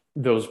get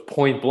those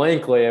point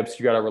blank layups.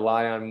 You got to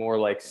rely on more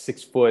like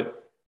 6-foot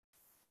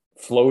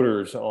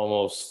floaters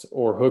almost,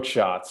 or hook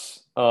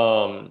shots.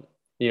 And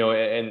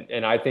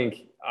I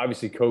think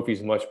obviously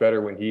Kofi's much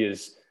better when he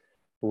is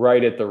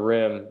right at the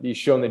rim. He's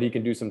shown that he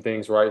can do some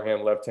things, right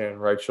hand, left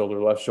hand, right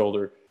shoulder, left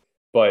shoulder,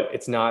 but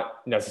it's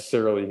not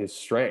necessarily his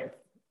strength.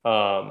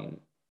 So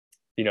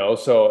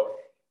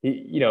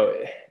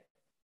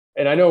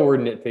and I know we're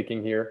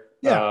nitpicking here.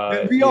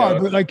 Yeah, we are,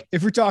 but like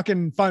if we're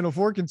talking Final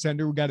Four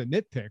contender, we got a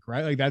nitpick,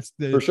 right? Like that's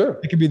for sure.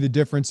 It could be the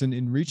difference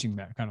in reaching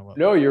that kind of level.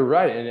 No, you're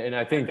right, and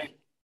I think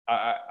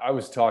I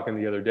was talking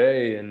the other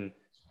day, and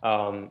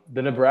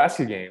the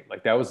Nebraska game,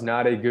 like that was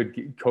not a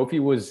good. Kofi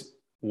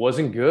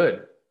wasn't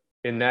good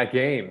in that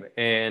game,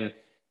 and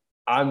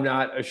I'm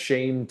not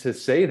ashamed to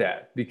say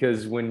that,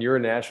 because when you're a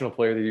National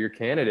Player of the Year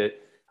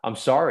candidate, I'm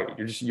sorry,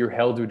 you're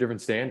held to a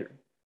different standard.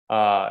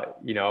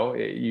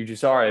 You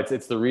just are.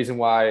 It's the reason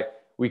why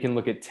we can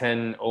look at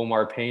 10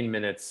 Omar Payne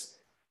minutes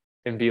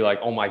and be like,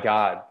 oh my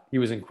God, he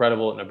was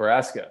incredible at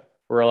Nebraska.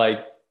 Where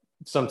like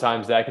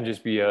sometimes that can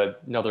just be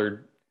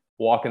another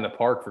walk in the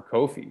park for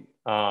Kofi.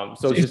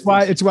 So it's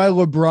why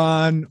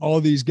LeBron, all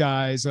these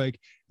guys, like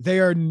they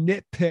are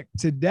nitpicked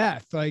to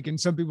death. Like, and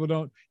some people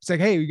don't. It's like,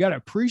 hey, we got to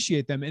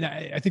appreciate them, and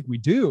I think we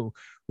do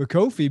with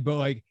Kofi. But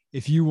like,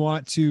 if you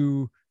want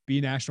to be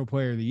National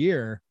Player of the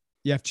Year,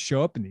 you have to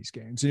show up in these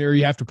games, or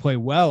you have to play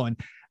well. And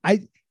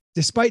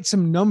despite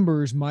some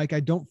numbers, Mike, I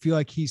don't feel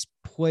like he's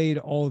played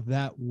all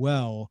that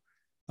well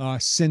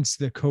since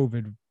the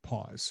COVID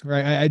pause,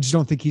 right? I just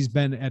don't think he's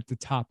been at the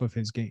top of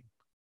his game.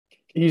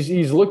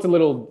 He's looked a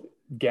little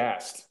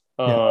gassed.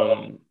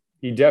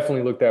 He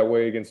definitely looked that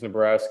way against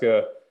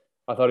Nebraska.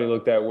 I thought he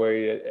looked that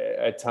way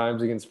at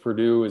times against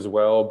Purdue as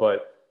well.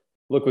 But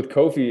look, with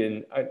Kofi,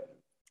 and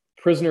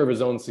prisoner of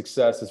his own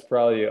success is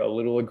probably a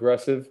little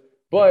aggressive,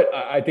 but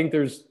I think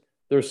there's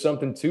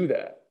something to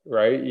that,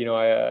 right?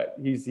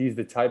 He's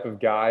the type of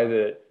guy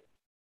that,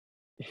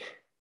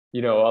 a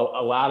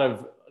lot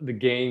of the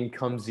game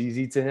comes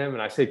easy to him.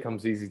 And I say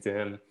comes easy to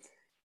him,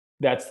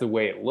 that's the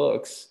way it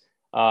looks.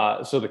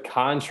 So the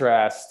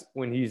contrast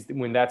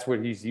when that's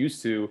what he's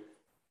used to.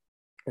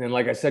 And then,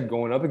 like I said,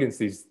 going up against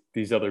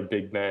these other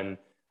big men,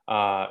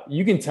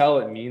 you can tell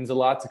it means a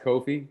lot to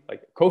Kofi.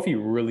 Like Kofi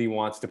really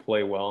wants to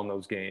play well in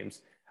those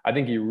games. I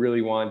think he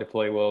really wanted to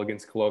play well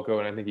against Koloko,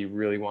 and I think he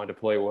really wanted to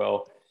play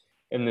well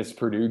in this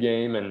Purdue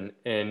game,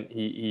 and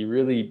he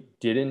really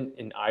didn't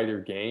in either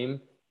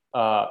game.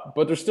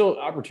 But there's still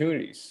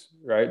opportunities,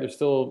 right? There's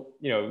still,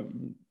 you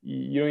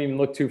don't even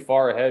look too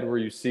far ahead where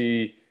you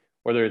see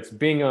whether it's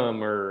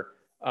Bingham or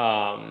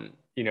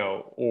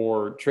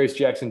Trace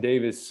Jackson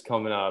Davis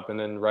coming up, and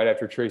then right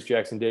after Trace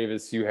Jackson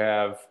Davis, you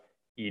have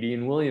Edey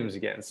and Williams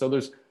again. So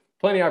there's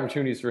plenty of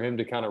opportunities for him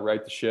to kind of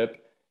right the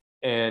ship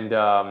and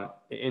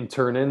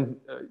turn in,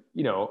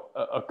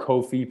 a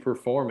Kofi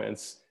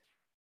performance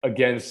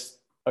against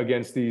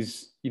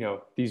these,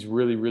 these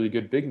really, really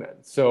good big men.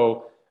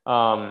 So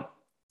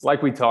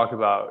like we talked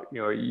about,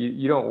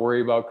 you don't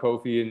worry about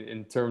Kofi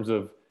in terms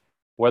of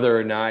whether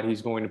or not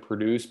he's going to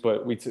produce,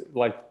 but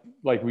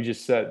like we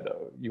just said,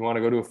 though, you want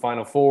to go to a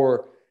Final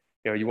Four,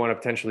 you want to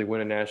potentially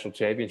win a national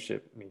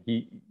championship. I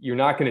mean, you're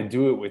not going to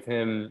do it with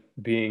him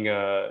being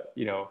a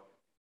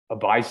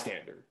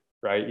bystander,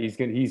 right?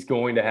 He's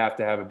going to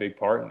have a big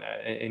part in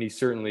that, and he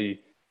certainly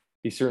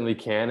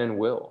can and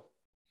will.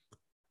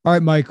 All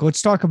right, Mike,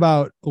 let's talk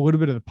about a little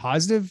bit of the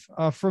positive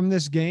from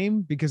this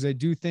game, because I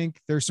do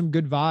think there's some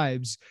good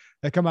vibes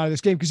that come out of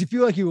this game, because you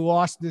feel like you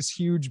lost this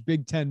huge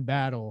Big Ten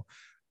battle,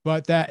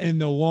 but that in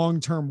the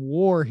long-term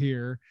war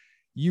here,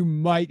 you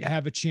might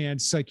have a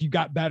chance, like you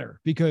got better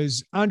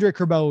because Andre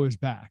Curbelo is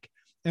back.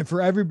 And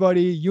for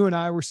everybody, you and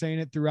I were saying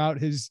it throughout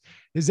his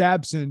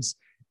absence,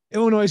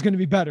 Illinois is going to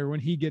be better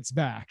when he gets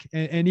back.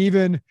 And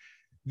even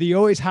the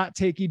always hot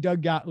takey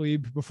Doug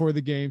Gottlieb before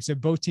the game said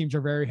both teams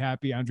are very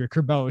happy Andre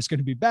Curbelo is going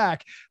to be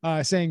back,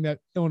 saying that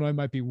Illinois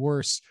might be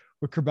worse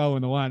with Curbelo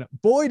in the lineup.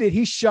 Boy, did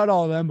he shut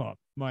all of them up,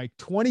 Mike.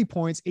 20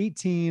 points,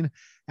 18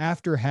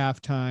 after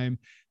halftime.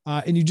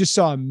 And you just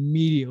saw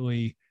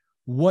immediately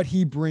what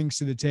he brings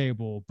to the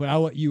table, but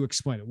I'll let you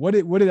explain it. What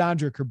did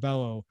Andre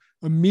Curbelo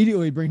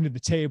immediately bring to the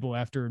table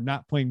after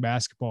not playing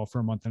basketball for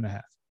a month and a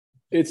half?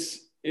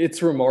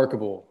 It's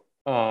remarkable.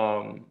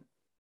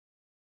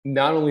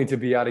 Not only to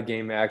be out of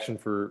game action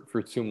for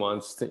 2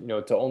 months,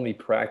 to only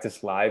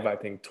practice live, I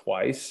think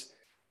twice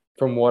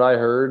from what I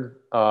heard.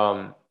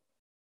 And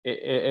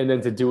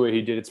then to do what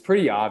he did, it's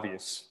pretty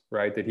obvious,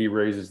 right, that he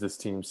raises this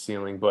team's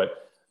ceiling,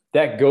 but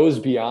that goes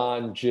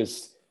beyond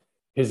just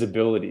his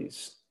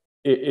abilities.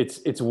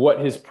 It's what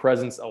his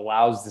presence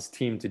allows this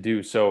team to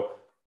do. So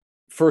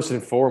first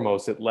and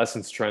foremost, it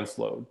lessens Trent's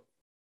load.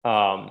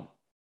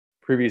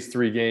 previous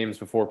 3 games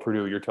before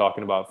Purdue, you're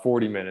talking about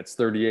 40 minutes,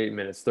 38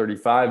 minutes,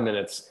 35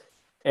 minutes,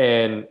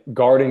 and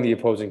guarding the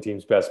opposing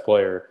team's best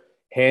player,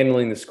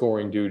 handling the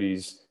scoring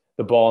duties,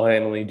 the ball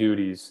handling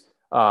duties.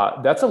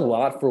 That's a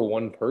lot for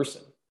one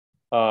person.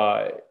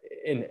 And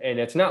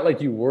it's not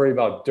like you worry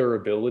about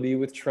durability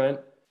with Trent,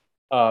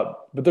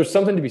 but there's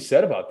something to be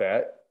said about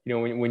that. You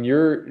know, when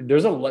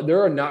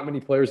there are not many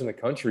players in the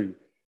country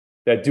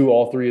that do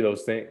all 3 of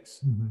those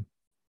things. Mm-hmm.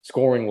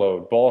 Scoring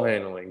load, ball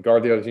handling,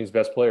 guard the other team's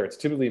best player. It's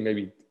typically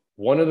maybe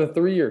 1 of the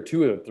 3 or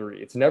 2 of the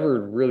 3. It's never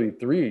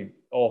really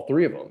all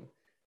 3 of them.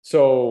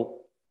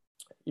 So,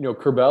 you know,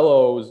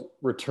 Curbelo's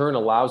return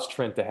allows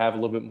Trent to have a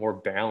little bit more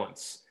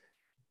balance,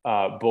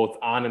 both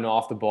on and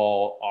off the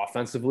ball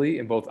offensively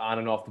and both on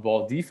and off the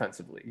ball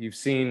defensively. You've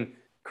seen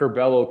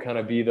Curbelo kind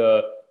of be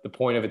the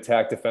point of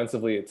attack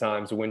defensively at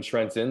times. When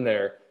Trent's in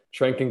there,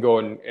 Trent can go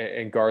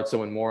and guard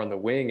someone more on the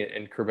wing,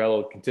 and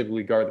Curbelo can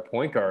typically guard the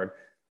point guard,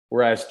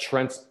 whereas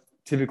Trent's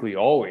typically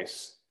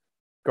always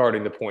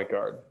guarding the point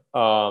guard.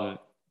 But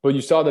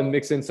you saw them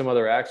mix in some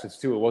other actions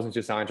too. It wasn't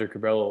just Andre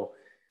Curbelo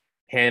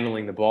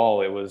handling the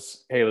ball. It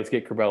was, hey, let's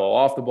get Curbelo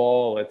off the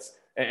ball.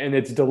 And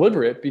it's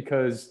deliberate,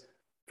 because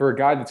for a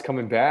guy that's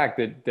coming back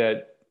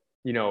that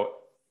you know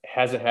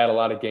hasn't had a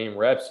lot of game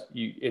reps,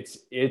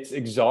 it's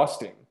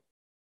exhausting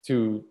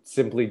to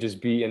simply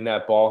just be in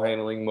that ball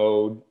handling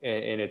mode,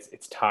 and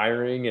it's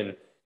tiring. And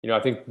you know, I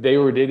think they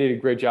did a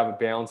great job of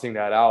balancing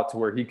that out to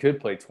where he could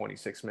play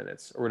 26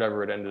 minutes or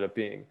whatever it ended up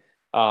being.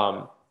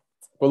 But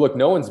look,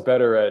 no one's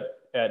better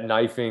at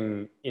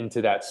knifing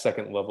into that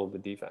second level of the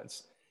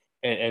defense.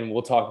 And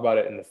we'll talk about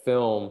it in the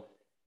film,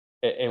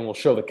 and we'll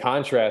show the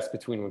contrast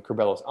between when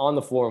Curbelo's on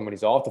the floor and when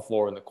he's off the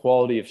floor, and the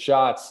quality of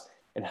shots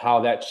and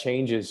how that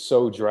changes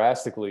so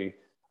drastically,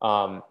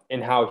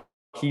 and how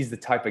he's the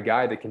type of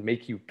guy that can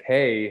make you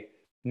pay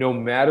no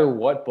matter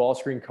what ball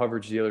screen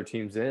coverage the other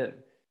team's in.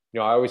 You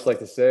know, I always like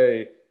to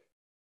say,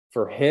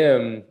 for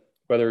him,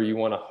 whether you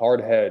want a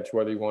hard hedge,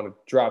 whether you want a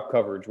drop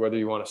coverage, whether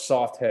you want a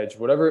soft hedge,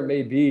 whatever it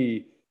may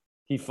be,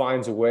 he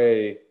finds a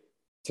way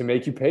to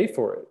make you pay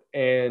for it.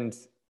 And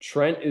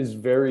Trent is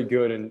very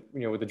good in,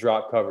 you know, with the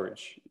drop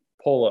coverage,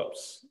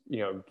 pull-ups, you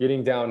know,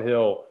 getting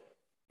downhill,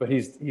 but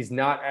he's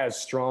not as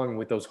strong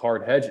with those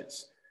hard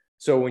hedges.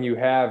 So when you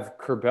have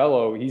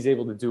Curbelo, he's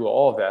able to do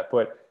all of that.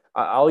 But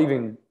I'll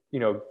even, you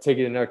know, take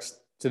it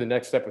to the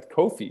next step with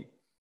Kofi,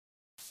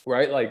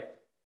 right? Like,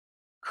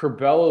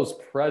 Curbelo's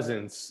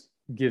presence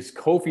gives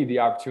Kofi the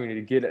opportunity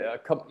to get a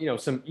couple, you know,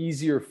 some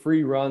easier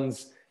free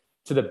runs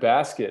to the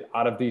basket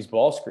out of these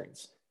ball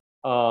screens.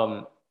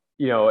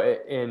 You know,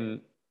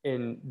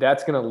 and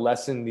that's going to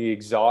lessen the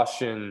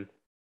exhaustion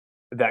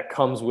that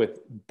comes with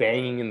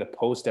banging in the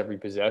post every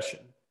possession,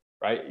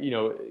 right? You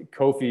know,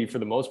 Kofi, for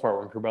the most part,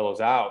 when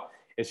Curbelo's out,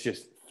 it's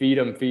just feed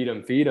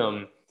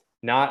him.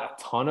 Not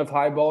a ton of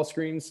high ball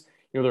screens.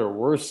 You know, there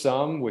were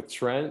some with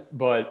Trent,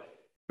 but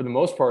for the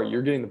most part,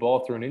 you're getting the ball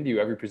thrown into you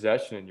every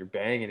possession, and you're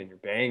banging.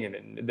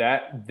 And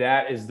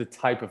that is the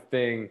type of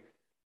thing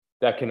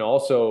that can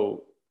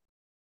also,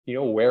 you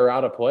know, wear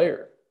out a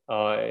player.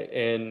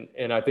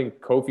 And I think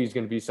Kofi is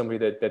going to be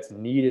somebody that's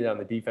needed on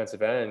the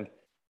defensive end,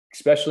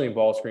 especially in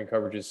ball screen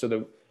coverages. So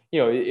that,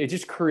 you know, it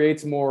just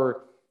creates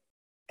more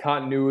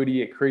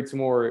continuity. It creates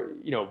more,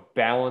 you know,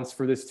 balance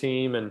for this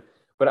team.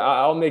 But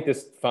I'll make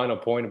this final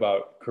point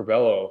about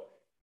Curbelo.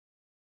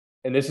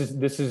 And this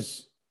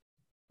is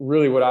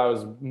really what I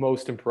was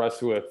most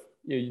impressed with.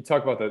 You know, you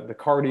talk about the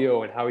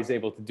cardio and how he's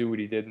able to do what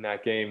he did in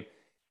that game.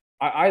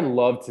 I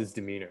loved his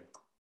demeanor.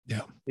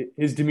 Yeah.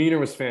 His demeanor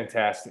was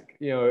fantastic.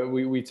 You know,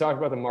 we talked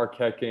about the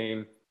Marquette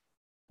game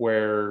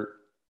where,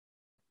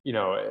 you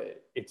know,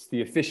 it's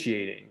the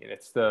officiating and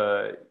it's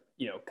the,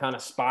 you know, kind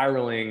of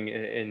spiraling.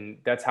 And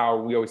that's how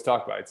we always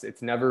talk about it.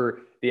 It's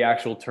never the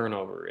actual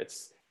turnover.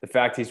 It's the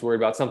fact he's worried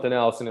about something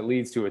else and it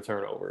leads to a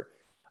turnover.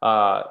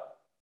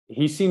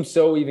 He seems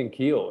so even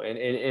keel. And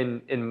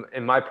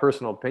in my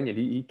personal opinion,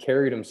 he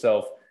carried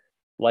himself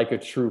like a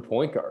true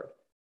point guard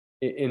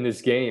in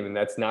this game, and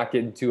that's not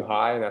getting too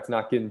high and that's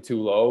not getting too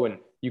low. And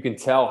you can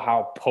tell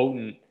how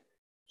potent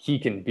he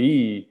can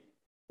be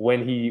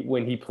when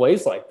he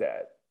plays like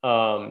that.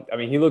 I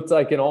mean, he looked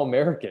like an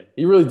All-American.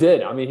 He really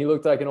did. I mean, he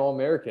looked like an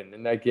All-American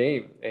in that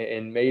game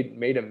and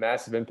made a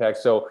massive impact.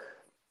 So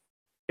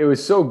it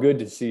was so good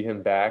to see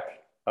him back.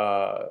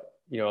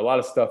 You know, a lot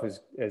of stuff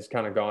has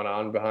kind of gone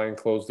on behind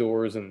closed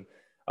doors, and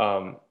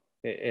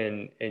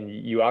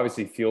you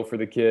obviously feel for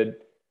the kid.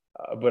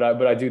 But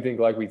I do think,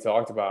 like we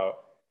talked about,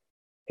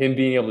 him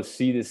being able to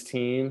see this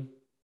team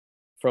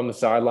from the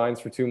sidelines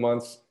for 2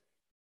 months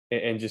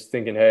and just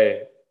thinking,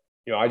 hey,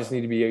 you know, I just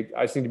need to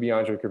be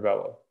Andre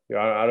Curbelo. You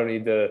know, I don't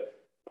need to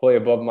play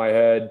above my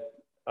head.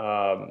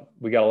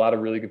 We got a lot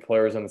of really good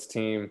players on this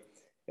team,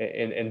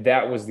 and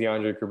that was the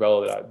Andre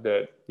Curbelo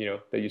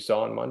that you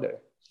saw on Monday.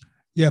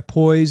 Yeah,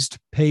 poised,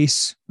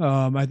 pace.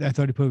 I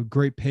thought he put a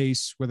great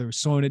pace, whether it was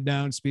slowing it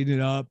down, speeding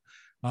it up,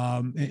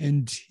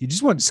 and he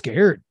just wasn't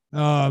scared.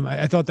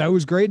 I thought that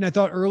was great. And I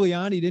thought early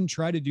on, he didn't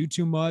try to do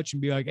too much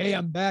and be like, hey,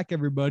 I'm back,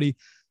 everybody.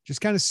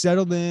 just kind of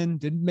settled in,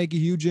 didn't make a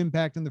huge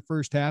impact in the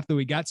first half, though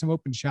he got some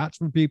open shots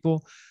from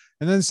people.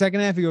 And then the second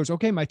half, he goes,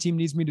 okay, my team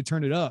needs me to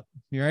turn it up.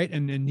 Right.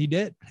 And he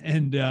did.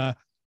 And,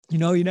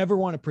 you never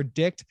want to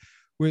predict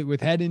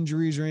with head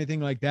injuries or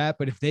anything like that.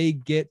 But if they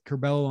get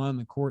Curbelo on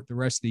the court the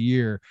rest of the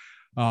year,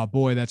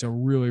 boy, that's a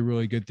really,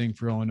 really good thing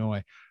for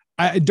Illinois.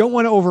 I don't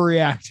want to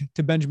overreact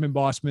to Benjamin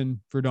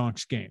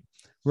Bosmans-Verdonk's game.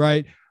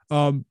 Right.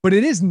 But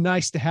it is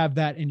nice to have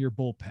that in your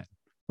bullpen,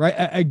 right?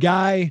 A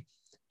guy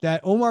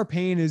that Omar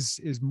Payne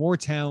is more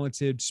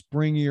talented,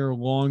 springier,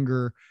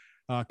 longer.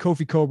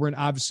 Kofi Coburn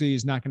obviously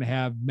is not going to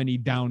have many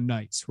down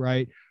nights,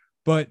 right?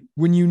 But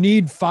when you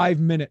need 5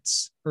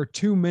 minutes or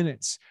 2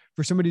 minutes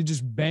for somebody to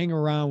just bang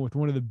around with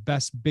one of the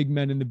best big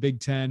men in the Big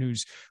Ten,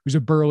 who's a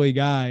burly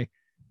guy,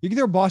 you can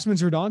throw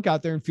Bosmans-Verdonk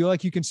out there and feel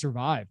like you can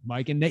survive,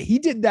 Mike. And he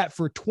did that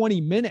for 20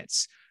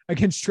 minutes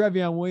against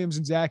Trevion Williams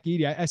and Zach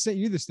Edey. I sent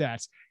you the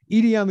stats.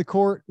 Edey on the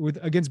court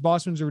against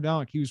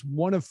Bosmans-Verdonk, he was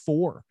 1 of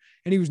 4,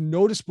 and he was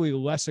noticeably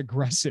less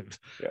aggressive.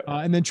 Yeah.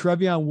 And then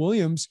Trevion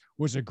Williams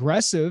was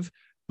aggressive,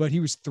 but he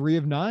was 3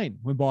 of 9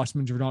 when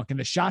Bosmans-Verdonk, and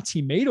the shots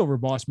he made over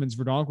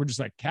Bosmans-Verdonk were just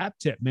like cap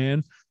tip,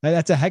 man.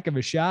 That's a heck of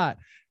a shot.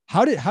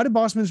 How did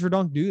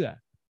Bosmans-Verdonk do that?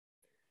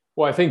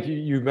 Well, I think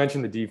you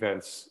mentioned the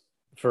defense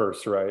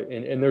first, right?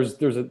 And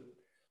there's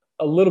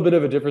a little bit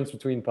of a difference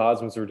between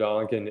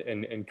Bosmans-Verdonk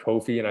and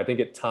Kofi, and I think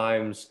at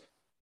times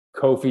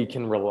Kofi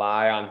can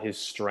rely on his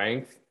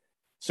strength,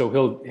 so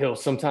he'll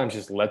sometimes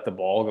just let the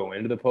ball go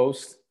into the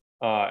post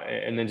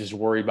and then just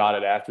worry about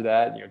it after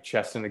that,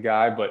 chesting the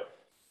guy, but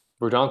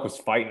Verdonk was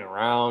fighting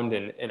around,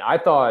 and I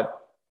thought,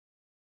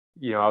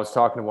 I was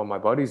talking to one of my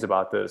buddies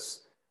about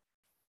this.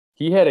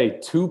 He had a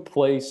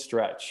 2-play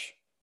stretch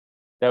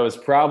that was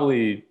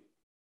probably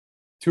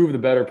 2 of the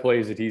better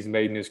plays that he's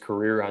made in his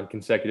career on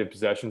consecutive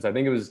possessions. I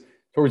think it was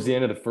towards the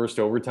end of the first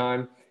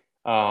overtime.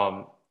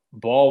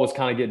 Ball was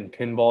kind of getting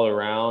pinballed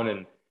around,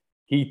 and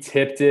he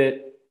tipped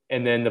it,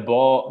 and then the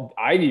ball,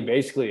 Ivy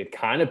basically had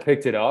kind of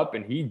picked it up,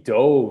 and he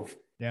dove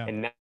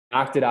and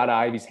knocked it out of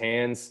Ivy's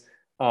hands.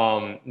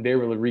 They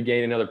were able to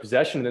regain another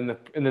possession. And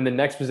then the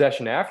next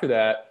possession after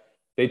that,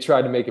 they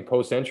tried to make a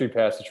post-entry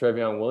pass to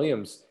Trevion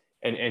Williams,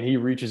 and he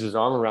reaches his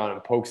arm around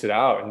and pokes it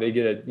out, and they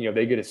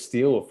get a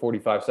steal with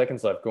 45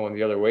 seconds left going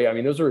the other way. I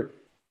mean, those are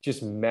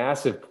just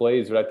massive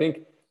plays, but I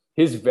think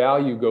his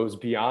value goes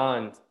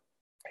beyond,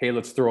 hey,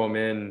 let's throw him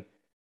in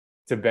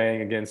to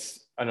bang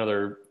against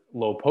another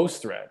low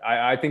post threat.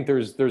 I think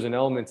there's an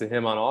element to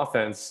him on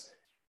offense.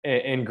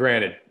 And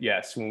granted,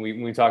 yes, when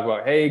we talk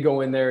about, hey,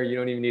 go in there, you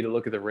don't even need to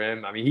look at the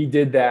rim. I mean, he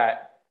did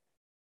that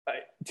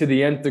to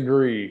the nth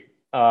degree,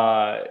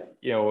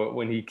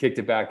 when he kicked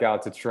it back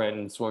out to Trent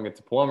and swung it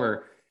to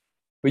Plummer.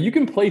 But you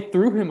can play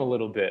through him a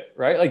little bit,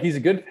 right? Like, he's a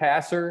good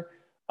passer.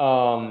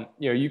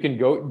 You can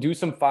go do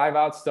some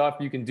 5-out stuff.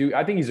 I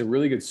think he's a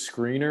really good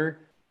screener.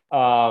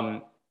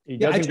 I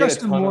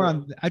trust him more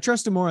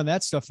on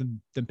that stuff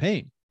than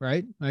Payne,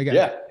 right?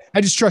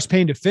 I just trust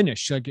Payne to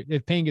finish. Like,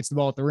 if Payne gets the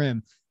ball at the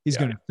rim, he's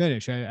going to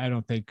finish. I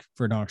don't think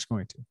Verdonk's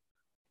going to.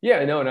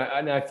 Yeah, no,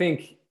 and I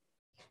think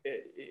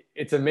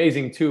it's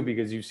amazing too,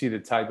 because you see the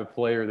type of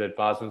player that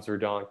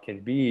Bosmans-Verdonk can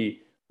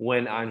be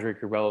when Andre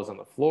Curbelo's on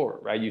the floor,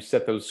 right? You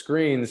set those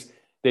screens,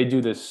 they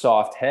do this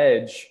soft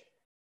hedge,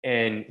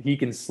 and he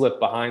can slip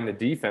behind the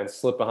defense,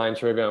 slip behind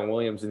Trevion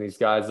Williams and these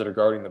guys that are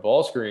guarding the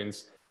ball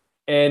screens.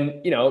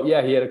 And, he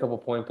had a couple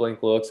point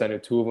blank looks. I know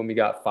 2 of them he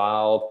got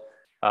fouled.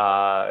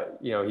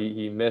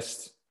 He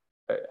missed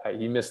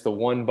the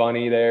one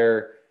bunny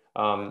there.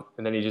 And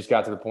then he just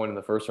got to the point in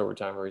the first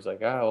overtime where he's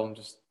like,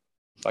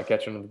 if I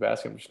catch him in the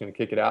basket, I'm just going to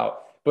kick it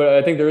out. But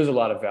I think there is a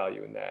lot of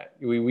value in that.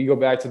 We go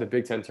back to the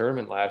Big Ten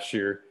tournament last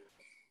year,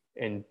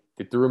 and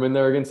they threw him in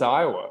there against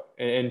Iowa.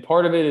 And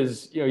part of it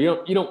is,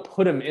 you don't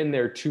put him in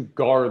there to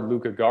guard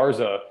Luka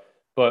Garza,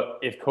 but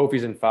if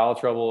Kofi's in foul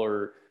trouble,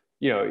 or,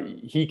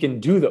 he can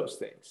do those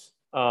things.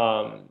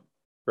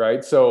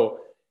 Right.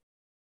 So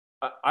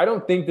I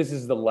don't think this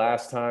is the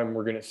last time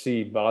we're going to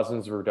see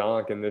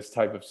Bosmans-Verdonk in this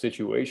type of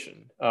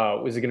situation.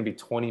 Is it going to be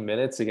 20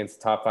 minutes against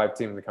the top 5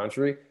 team in the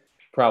country?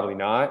 Probably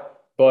not.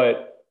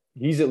 But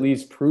he's at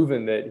least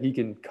proven that he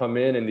can come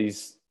in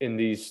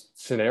these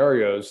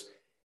scenarios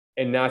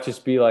and not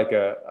just be like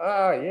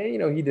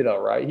he did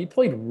all right. He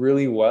played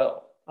really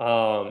well,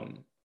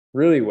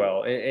 really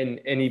well.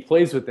 And he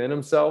plays within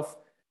himself.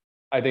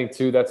 I think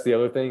too, that's the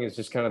other thing, is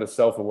just kind of the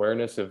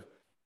self-awareness of,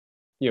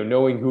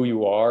 knowing who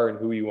you are and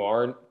who you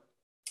aren't.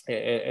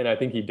 And I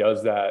think he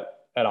does that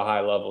at a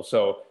high level.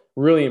 So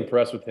really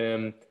impressed with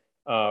him.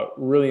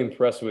 Really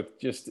impressed with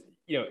just,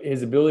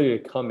 his ability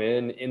to come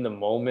in the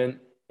moment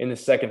in the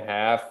second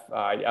half.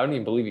 I don't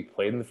even believe he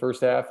played in the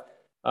first half.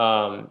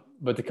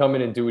 But to come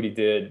in and do what he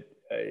did,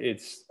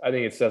 I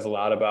think it says a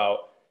lot about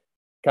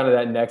kind of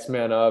that next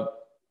man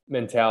up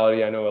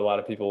mentality. I know a lot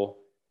of people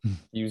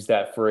use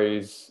that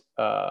phrase,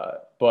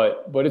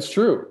 but it's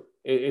true.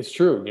 It's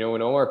true.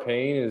 When Omar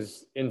Payne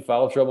is in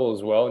foul trouble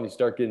as well, and you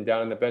start getting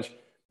down on the bench,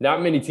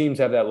 not many teams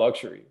have that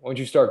luxury. Once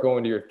you start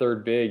going to your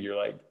third big, you're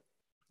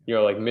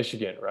like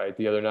Michigan, right?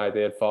 The other night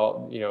they had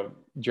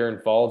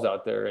Jaron Falls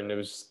out there, and it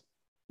was,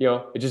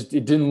 it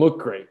didn't look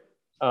great.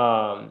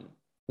 But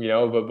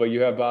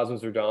you have Bosman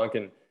Zerdonk,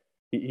 and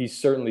he's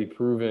certainly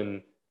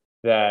proven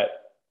that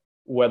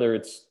whether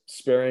it's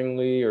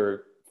sparingly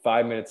or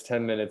 5 minutes,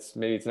 10 minutes,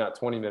 maybe it's not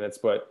 20 minutes,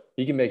 but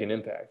he can make an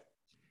impact.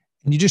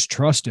 And you just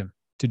trust him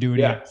to do what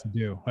he has to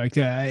do. Like,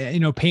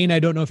 Payne, I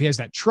don't know if he has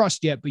that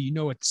trust yet, but you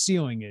know what the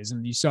ceiling is.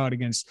 And you saw it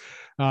against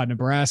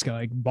Nebraska.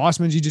 Like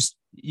Bosman's,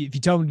 if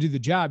you tell him to do the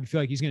job, you feel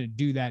like he's going to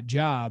do that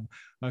job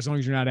as long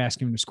as you're not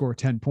asking him to score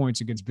 10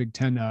 points against Big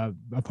Ten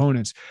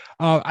opponents.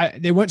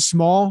 They went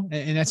small,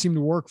 and that seemed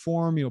to work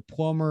for him.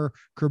 Plummer,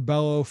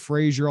 Curbelo,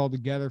 Frazier all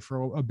together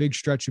for a big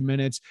stretch of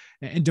minutes.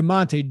 And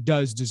DeMonte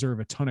does deserve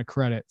a ton of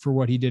credit for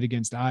what he did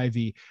against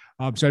Ivy.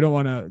 So I don't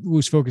want to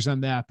lose focus on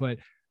that, but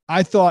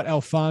I thought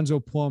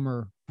Alfonso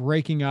Plummer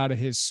breaking out of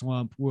his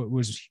slump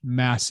was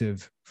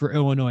massive for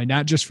Illinois,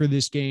 not just for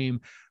this game,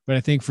 but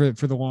I think for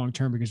the long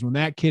term, because when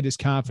that kid is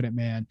confident,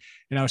 man,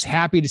 and I was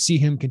happy to see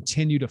him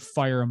continue to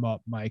fire him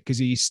up, Mike, because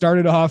he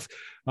started off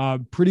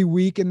pretty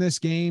weak in this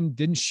game,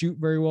 didn't shoot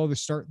very well to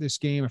start this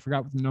game. I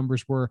forgot what the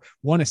numbers were.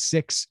 1 of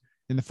 6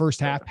 in the first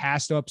half,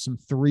 passed up some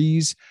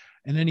threes.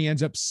 And then he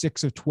ends up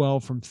 6 of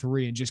 12 from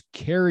 3 and just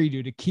carried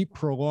you to keep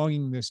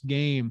prolonging this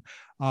game.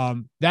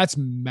 That's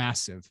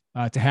massive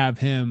to have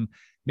him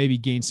maybe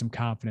gain some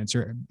confidence.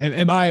 Or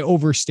am I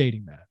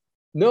overstating that?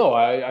 No,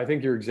 I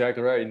think you're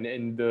exactly right.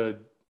 And the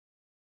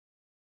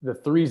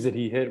threes that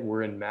he hit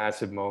were in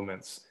massive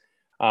moments.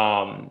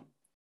 In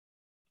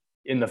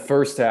the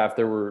first half,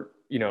 there were,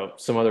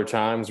 some other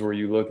times where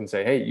you look and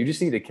say, hey, you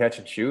just need to catch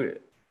and shoot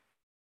it.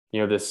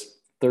 This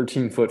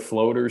 13-foot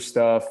floater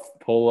stuff,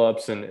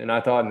 pull-ups, and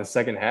I thought in the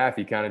second half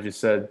he kind of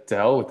just said, to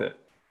hell with it.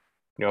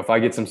 If I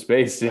get some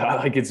space,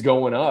 like it's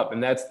going up,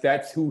 and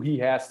that's who he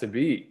has to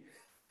be,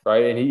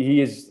 right? And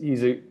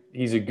he's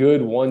a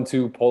good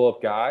 1-2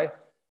 pull-up guy,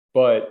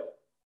 but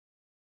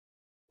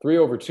 3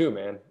 over 2,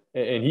 man,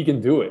 and he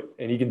can do it,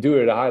 and he can do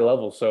it at a high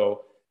level.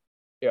 So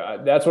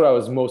that's what I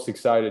was most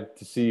excited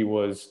to see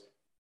was,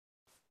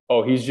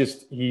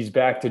 he's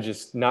back to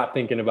just not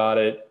thinking about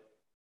it.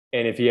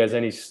 And if he has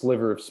any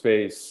sliver of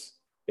space,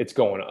 it's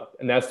going up.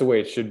 And that's the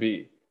way it should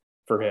be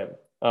for him.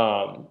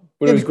 But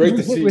it was great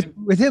to see.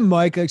 With him,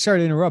 Mike, sorry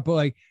to interrupt,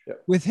 but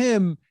with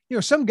him,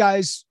 some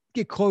guys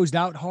get closed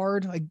out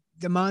hard. Like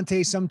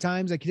DeMonte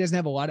sometimes, he doesn't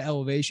have a lot of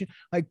elevation.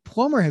 Like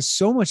Plummer has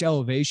so much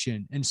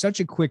elevation and such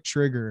a quick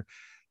trigger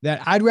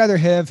that I'd rather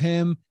have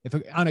him,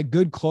 on a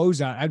good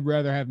closeout, I'd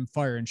rather have him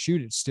fire and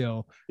shoot it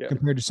still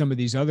compared to some of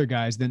these other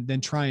guys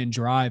than try and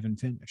drive and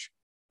finish.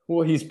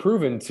 Well, he's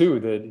proven, too,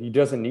 that he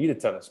doesn't need a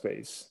ton of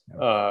space.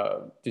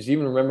 Just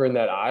even remember in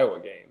that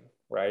Iowa game,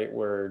 right,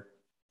 where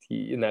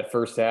in that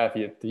first half,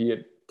 he had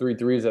 3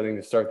 threes, I think,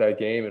 to start that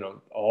game, and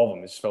all of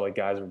them just felt like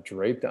guys were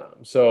draped on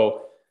him.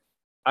 So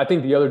I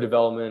think the other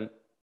development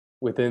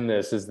within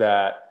this is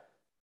that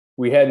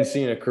we hadn't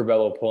seen a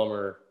Curbelo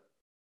Plummer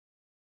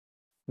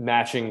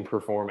matching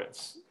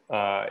performance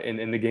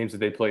in the games that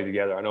they played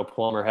together. I know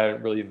Plummer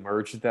hadn't really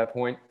emerged at that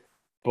point,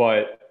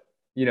 but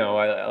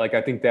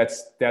I think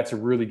that's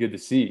really good to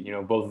see.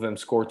 Both of them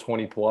score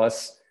 20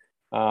 plus,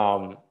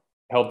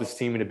 help this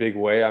team in a big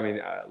way. I mean,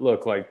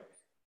 look, like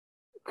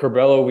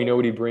Curbelo, we know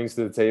what he brings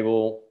to the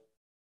table: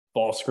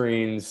 ball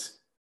screens,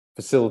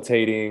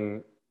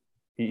 facilitating.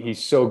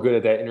 He's so good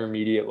at that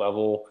intermediate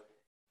level,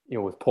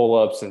 with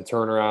pull-ups and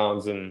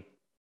turnarounds, and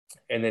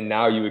then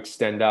now you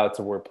extend out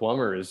to where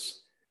Plummer is,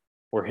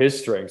 where his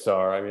strengths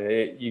are. I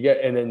mean,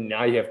 and then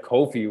now you have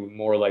Kofi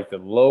more like the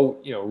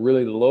low,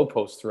 really the low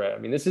post threat. I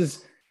mean, this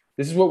is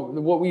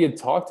what we had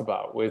talked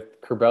about with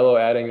Curbelo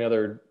adding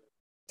another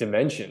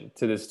dimension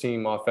to this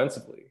team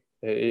offensively.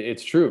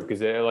 It's true,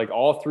 because like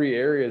all 3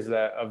 areas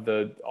of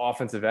the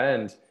offensive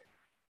end,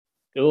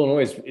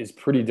 Illinois is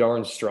pretty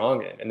darn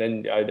strong in. And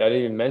then I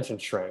didn't even mention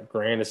Trent,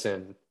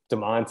 Grandison,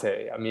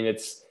 DeMonte. I mean,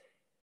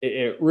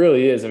 it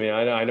really is. I mean,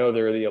 I know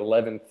they're the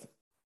 11th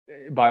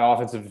by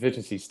offensive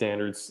efficiency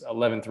standards,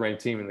 11th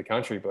ranked team in the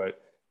country,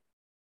 but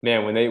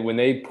man, when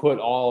they put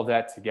all of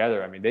that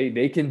together, I mean,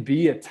 they can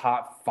be a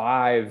top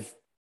 5,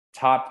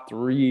 top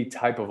 3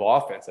 type of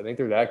offense. I think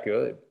they're that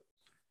good.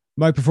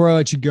 Mike, before I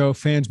let you go,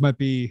 fans might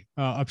be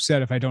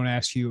upset if I don't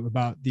ask you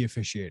about the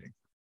officiating.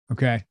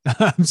 Okay.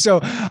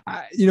 So,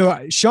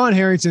 Sean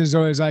Harrington is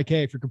always like,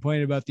 hey, if you're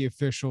complaining about the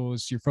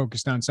officials, you're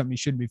focused on something you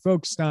shouldn't be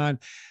focused on.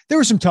 There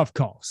were some tough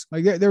calls.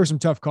 There were some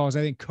tough calls.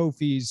 I think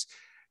Kofi's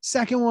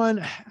second one,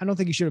 I don't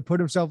think he should have put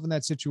himself in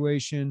that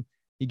situation.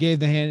 He gave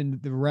the hand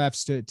to the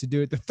refs to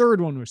do it. The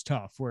third one was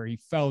tough, where he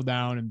fell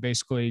down and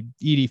basically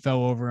Edey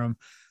fell over him.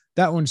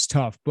 That one's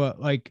tough. But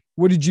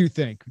what did you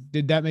think?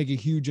 Did that make a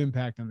huge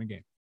impact on the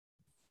game?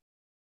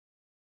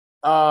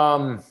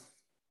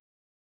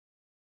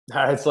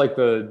 It's like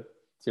I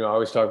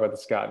always talk about the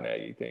Scott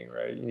Nagy thing,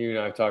 right? You and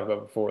I have talked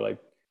about before, like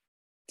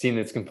team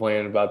that's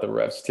complaining about the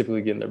refs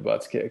typically getting their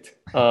butts kicked.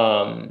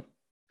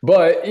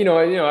 But,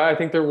 I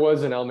think there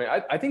was an element.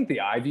 I think the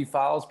Ivy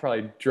fouls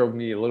probably drove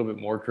me a little bit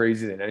more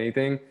crazy than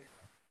anything,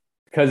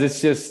 because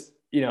it's just,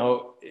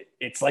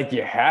 it's like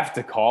you have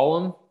to call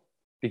them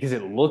because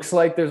it looks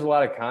like there's a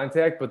lot of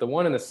contact. But the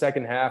one in the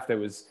second half that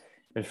was,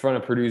 in front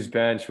of Purdue's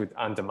bench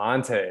on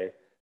DeMonte.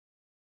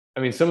 I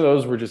mean, some of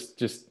those were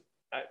just,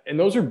 and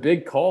those are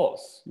big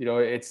calls.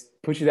 It's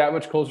puts you that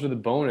much closer to the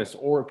bonus,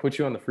 or it puts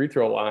you on the free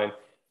throw line.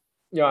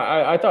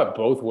 I thought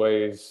both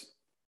ways.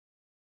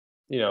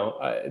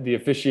 The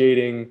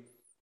officiating,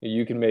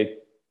 you can make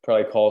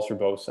probably calls for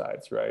both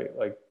sides, right?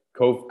 Like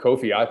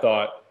Kofi, I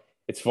thought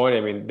it's funny.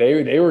 I mean,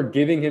 they were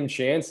giving him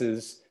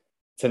chances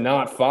to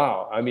not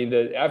foul. I mean,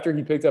 after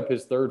he picked up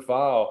his third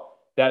foul,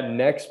 that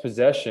next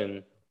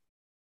possession,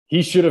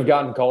 he should have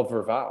gotten called for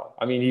a foul.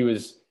 I mean, he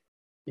was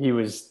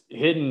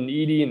hitting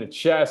Edey in the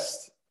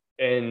chest,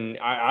 and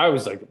I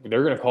was like,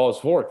 they're going to call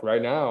his fourth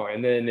right now.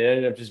 And then it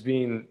ended up just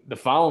being the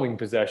following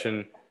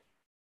possession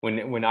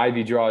when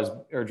Ivy drives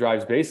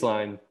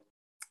baseline.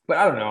 But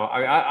I don't know.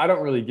 I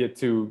don't really get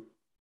too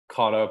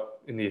caught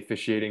up in the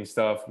officiating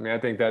stuff. I mean, I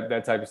think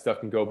that type of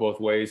stuff can go both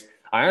ways.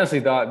 I honestly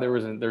thought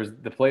there's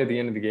the play at the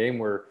end of the game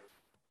where,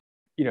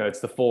 it's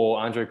the full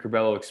Andre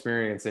Curbelo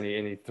experience, and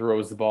he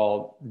throws the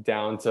ball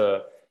down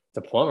to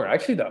Plummer. I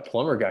actually thought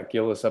Plummer got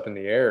Gillis up in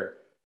the air,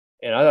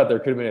 and I thought there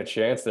could have been a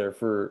chance there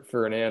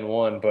for an and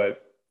one.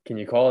 But can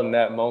you call it in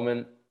that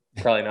moment?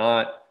 Probably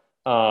not.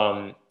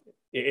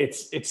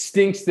 It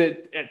stinks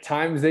that at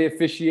times they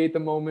officiate the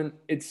moment,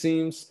 it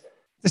seems.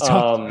 It's a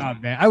tough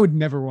job, man. I would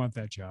never want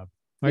that job.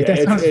 Like,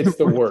 yeah, it's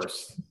the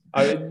worst.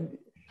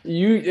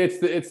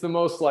 It's the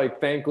most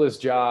like thankless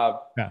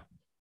job. Yeah.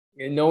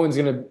 And no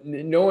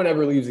one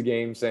ever leaves a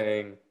game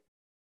saying,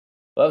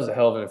 well, that was a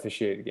hell of an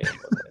officiated game.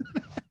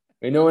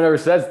 I mean, no one ever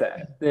says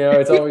that.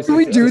 It's always. Can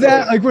we do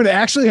that? Like, when it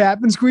actually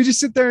happens, can we just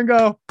sit there and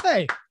go,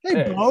 "Hey,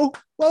 Bo,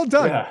 well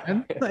done." Yeah.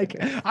 Man. Like,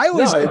 I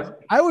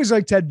always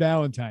like Ted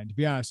Valentine, to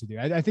be honest with you.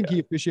 I think he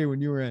appreciated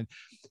when you were in.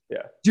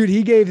 Yeah, dude,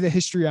 he gave the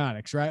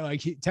histrionics, right?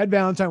 Like, Ted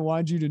Valentine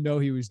wanted you to know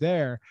he was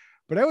there.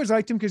 But I always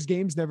liked him because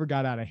games never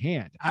got out of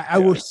hand. I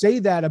will say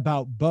that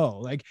about Bo.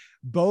 Like,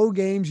 Bo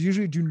games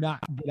usually do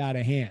not get out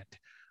of hand.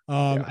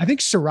 I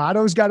think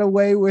Serrato's got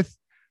away with.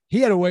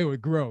 He had away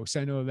with Gross.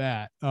 I know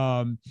that.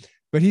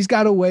 But he's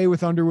got away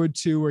with Underwood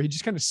too, where he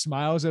just kind of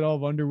smiles at all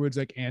of Underwood's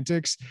like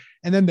antics,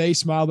 and then they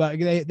smile back.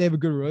 They have a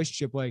good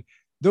relationship. Like,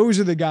 those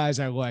are the guys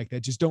I like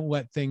that just don't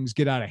let things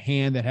get out of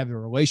hand, that have the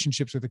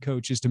relationships with the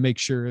coaches to make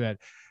sure that,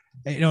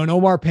 and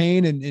Omar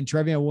Payne and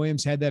Trevion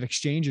Williams had that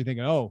exchange of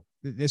thinking, oh,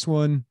 this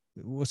one,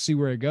 we'll see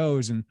where it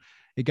goes. And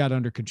it got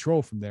under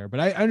control from there. But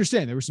I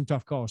understand there were some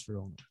tough calls for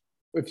Illinois.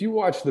 If you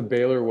watched the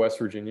Baylor West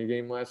Virginia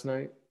game last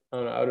night,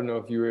 I don't know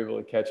if you were able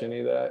to catch any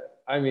of that.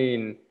 I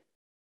mean,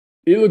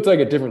 it looked like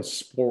a different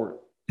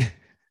sport.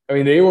 I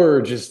mean, it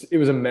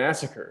was a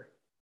massacre.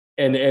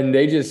 And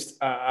they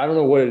just, I don't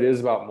know what it is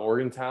about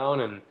Morgantown.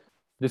 And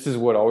this is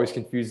what always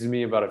confuses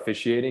me about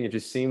officiating. It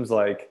just seems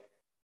like,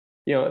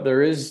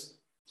 there is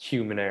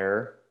human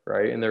error,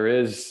 right? And there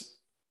is,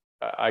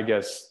 I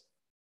guess,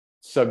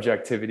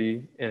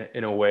 subjectivity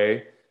in a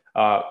way.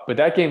 But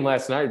that game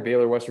last night,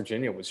 Baylor, West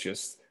Virginia, was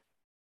just,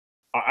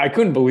 I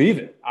couldn't believe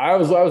it. I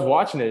was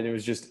watching it, and it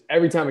was just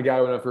every time a guy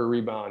went up for a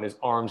rebound, his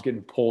arms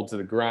getting pulled to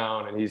the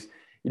ground, and he's,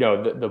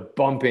 the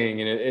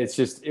bumping, and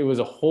it was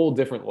a whole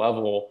different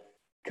level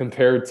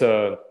compared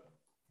to,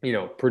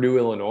 Purdue,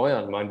 Illinois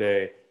on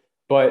Monday.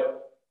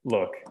 But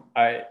look,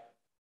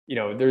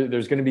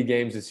 there's going to be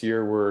games this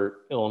year where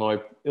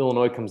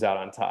Illinois comes out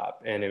on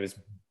top, and it was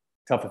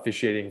tough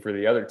officiating for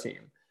the other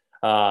team.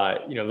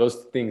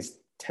 Those things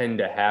tend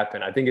to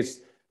happen. I think it's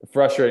the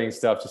frustrating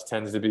stuff just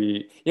tends to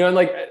be, and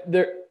like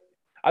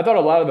I thought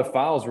a lot of the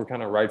fouls were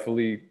kind of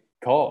rightfully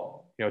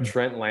called.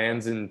 Trent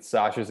lands in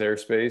Sasha's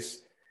airspace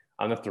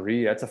on the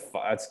three. That's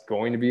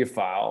going to be a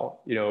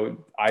foul.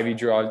 Ivy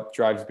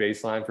drives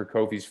baseline for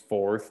Kofi's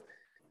fourth.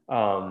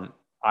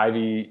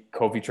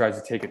 Kofi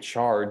tries to take a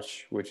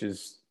charge, which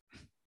is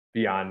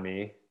beyond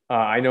me.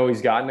 I know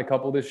he's gotten a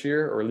couple this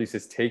year, or at least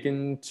has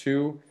taken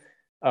two.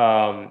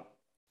 But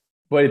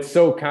it's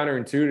so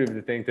counterintuitive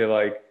to think that,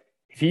 like,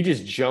 if he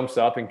just jumps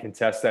up and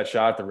contests that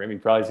shot at the rim, he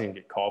probably isn't going to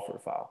get called for a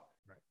foul.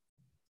 Right.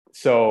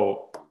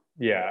 So,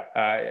 yeah,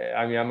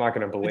 I mean, I'm not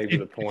going to belabor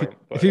the point.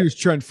 But if he was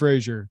Trent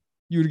Frazier,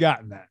 you would have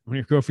gotten that. When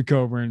you're Kofi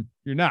Coburn,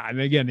 you're not.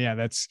 And again, yeah,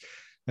 that's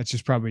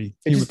just probably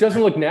 – it just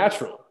doesn't look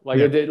natural. Like,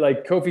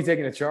 like Kofi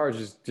taking a charge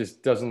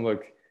just doesn't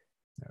look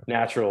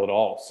natural at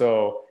all.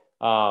 So,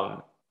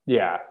 I'm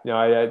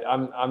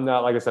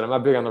not, like I said, I'm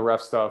not big on the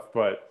ref stuff,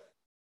 but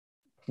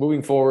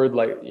moving forward,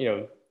 like,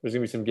 there's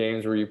going to be some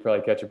games where you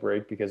probably catch a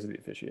break because of the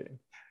officiating.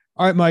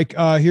 All right, Mike,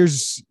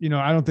 here's,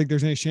 I don't think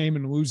there's any shame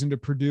in losing to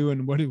Purdue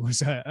and what it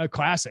was a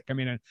classic. I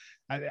mean,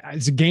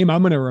 it's a game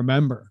I'm going to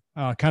remember,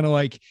 kind of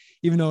like,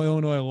 even though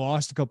Illinois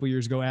lost a couple of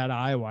years ago at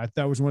Iowa,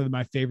 that was one of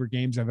my favorite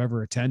games I've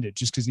ever attended,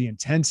 just because the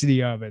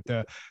intensity of it,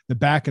 the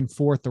back and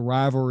forth, the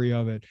rivalry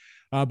of it.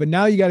 But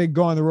now you got to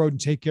go on the road and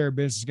take care of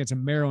business against a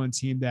Maryland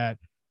team that,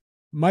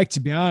 Mike, to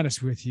be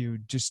honest with you,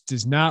 just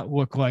does not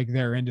look like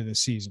they're into the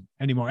season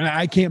anymore. And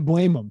I can't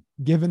blame them,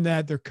 given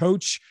that their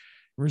coach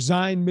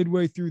resigned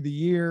midway through the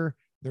year.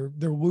 They're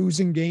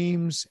losing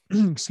games,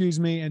 excuse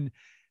me. And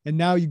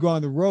now you go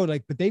on the road,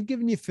 but they've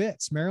given you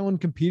fits. Maryland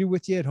competed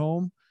with you at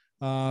home.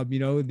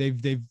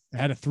 They've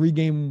had a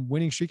 3-game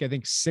winning streak. I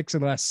think 6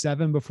 of the last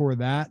 7 before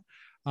that.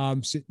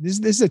 So this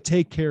is a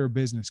take care of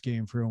business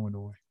game for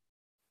Illinois.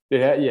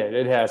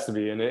 It has to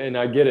be. And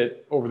I get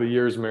it. Over the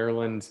years,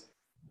 Maryland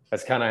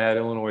has kind of had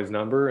Illinois'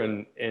 number,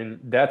 and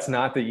that's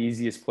not the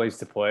easiest place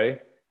to play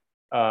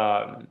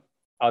out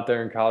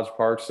there in College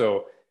Park.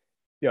 So,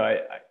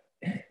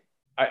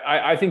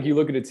 I think you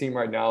look at a team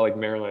right now like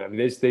Maryland. I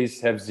mean, they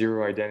have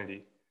zero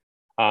identity.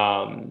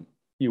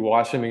 You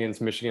watch them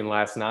against Michigan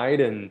last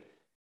night, and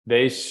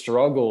they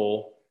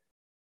struggle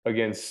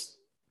against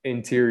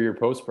interior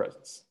post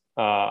presence.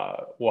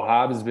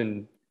 Wahab has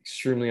been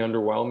extremely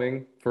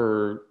underwhelming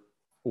for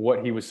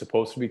what he was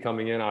supposed to be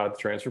coming in out of the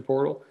transfer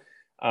portal.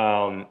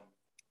 But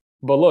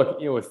look,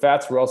 with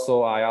Fats,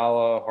 Russell,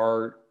 Ayala,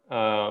 Hart,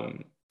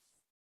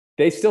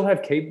 they still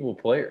have capable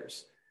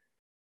players.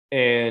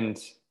 And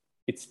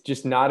it's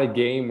just not a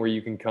game where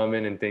you can come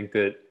in and think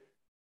that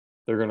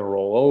they're going to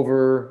roll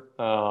over.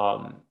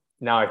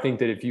 Now, I think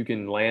that if you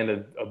can land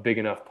a big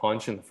enough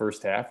punch in the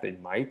first half, they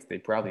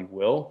probably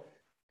will.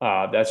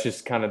 That's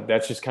just kind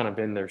of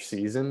been their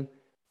season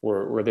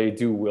where they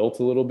do wilt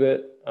a little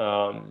bit,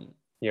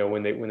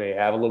 when they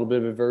have a little bit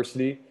of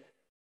adversity.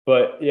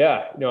 But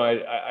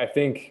I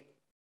think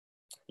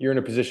you're in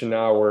a position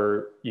now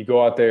where you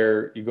go out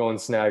there, you go and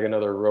snag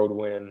another road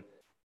win.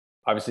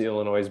 Obviously,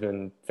 Illinois has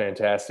been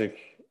fantastic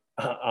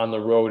on the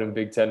road in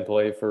Big Ten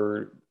play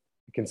for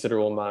a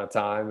considerable amount of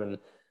time, and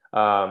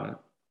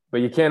but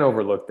you can't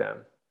overlook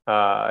them.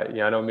 I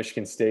know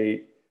Michigan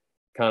State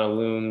kind of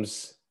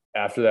looms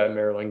after that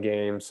Maryland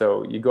game.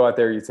 So you go out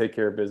there, you take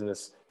care of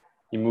business,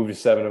 you move to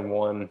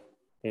 7-1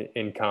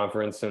 in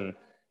conference, and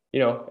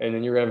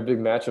then you're gonna have a big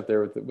matchup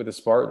there with the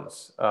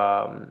Spartans.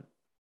 But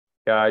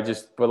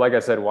like I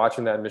said,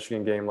 watching that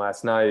Michigan game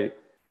last night,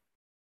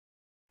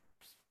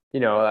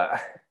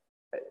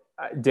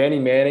 Danny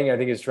Manning, I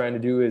think, is trying to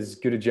do as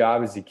good a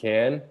job as he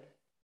can.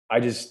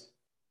 I'm just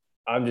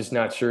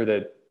not sure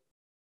that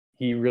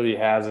he really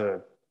has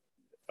a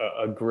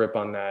grip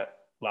on that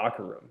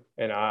locker room.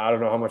 And I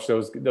don't know how much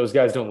those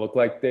guys don't look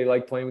like they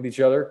like playing with each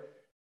other.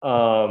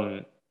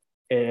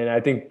 And I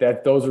think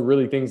that those are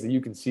really things that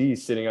you can see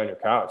sitting on your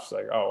couch.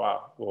 Like, oh,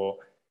 wow, well,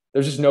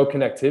 there's just no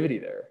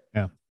connectivity there.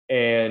 Yeah.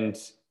 And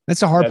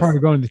that's the hard part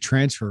of going the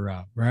transfer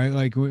route, right?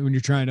 Like when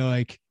you're trying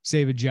to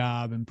save a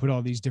job and put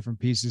all these different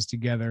pieces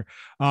together.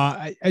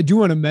 I do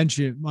want to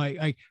mention,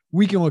 like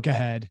we can look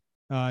ahead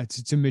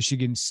to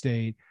Michigan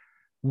State.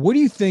 What do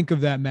you think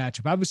of that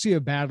matchup? Obviously a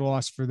bad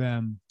loss for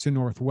them to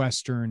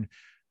Northwestern,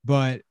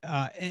 but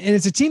and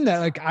it's a team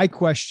that I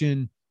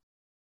question,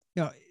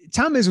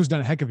 Tom Izzo's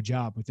done a heck of a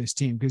job with this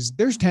team because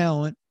there's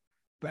talent,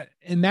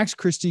 and Max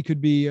Christie could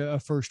be a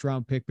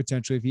first-round pick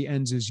potentially if he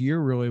ends his year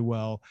really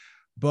well,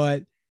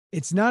 but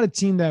it's not a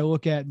team that I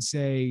look at and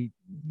say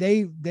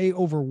they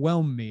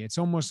overwhelm me. It's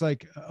almost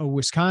like a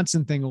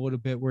Wisconsin thing a little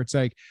bit where it's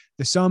like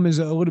the sum is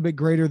a little bit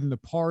greater than the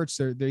parts.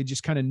 They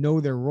just kind of know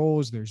their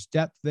roles. There's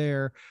depth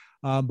there.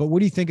 But what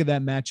do you think of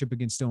that matchup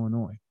against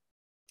Illinois?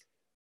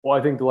 Well,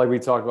 I think like we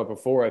talked about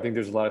before, I think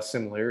there's a lot of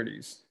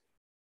similarities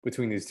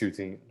between these two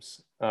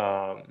teams.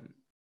 The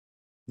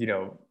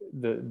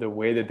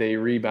way that they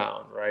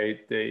rebound,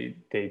 right? They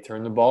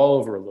turn the ball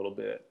over a little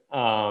bit.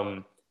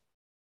 And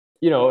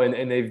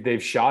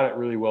they've shot it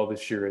really well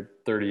this year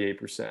at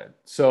 38%.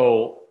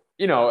 So,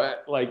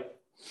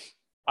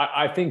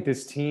 I think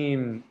this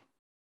team,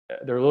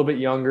 they're a little bit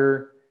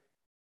younger.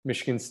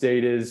 Michigan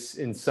State is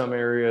in some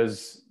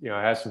areas,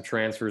 has some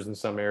transfers in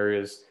some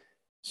areas.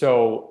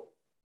 So,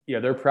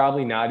 they're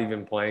probably not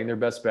even playing their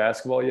best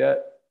basketball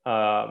yet.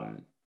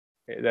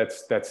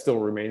 That still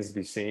remains to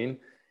be seen.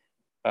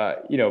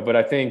 But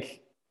I think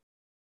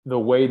the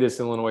way this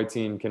Illinois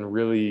team can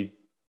really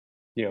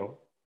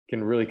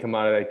come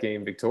out of that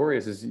game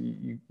victorious is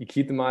you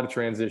keep them out of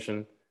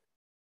transition,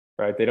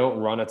 right? They don't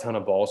run a ton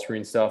of ball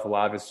screen stuff. A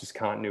lot of it's just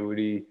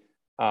continuity.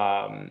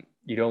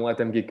 You don't let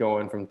them get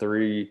going from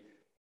three.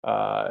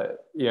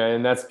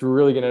 And that's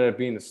really going to end up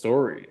being the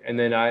story. And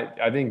then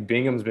I think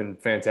Bingham's been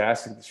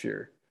fantastic this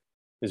year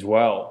as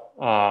well.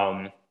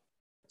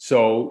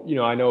 So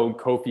I know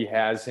Kofi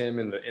has him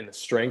in the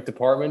strength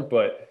department,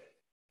 but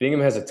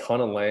Bingham has a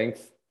ton of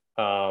length.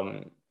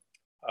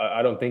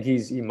 I don't think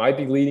he might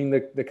be leading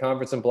the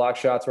conference in block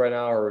shots right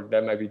now, or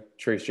that might be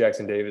Trace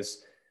Jackson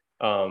Davis.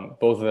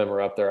 Both of them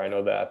are up there. I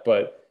know that,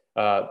 but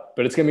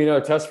it's going to be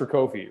another test for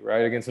Kofi,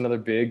 right? Against another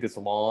big that's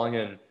long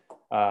and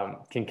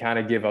can kind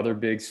of give other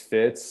bigs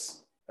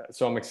fits.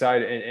 So I'm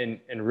excited.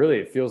 And really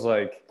it feels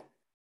like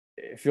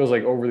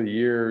over the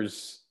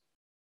years,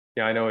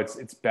 I know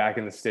it's back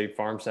in the State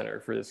Farm Center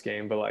for this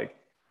game, but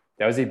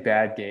that was a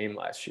bad game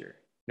last year.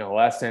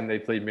 Last time they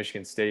played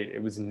Michigan State,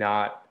 it was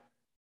not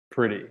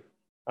pretty.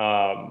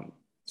 So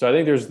I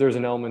think there's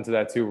an element to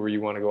that too, where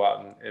you want to go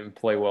out and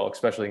play well,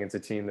 especially against a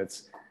team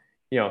that's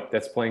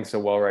playing so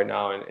well right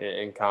now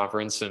in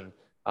conference, and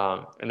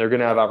they're going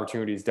to have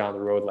opportunities down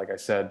the road, like I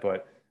said.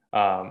 But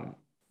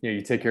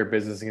you take care of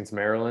business against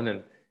Maryland,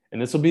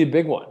 and this will be a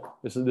big one.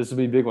 This will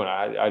be a big one.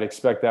 I'd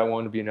expect that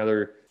one to be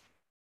another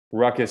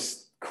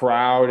ruckus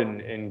crowd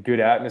and good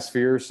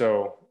atmosphere.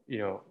 So,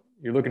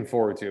 you're looking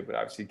forward to it, but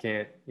obviously you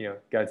can't,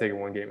 got to take it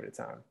one game at a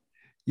time.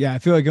 Yeah, I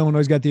feel like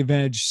Illinois got the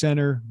advantage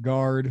center,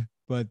 guard,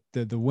 but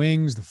the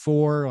wings, the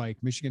four, like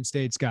Michigan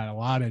State's got a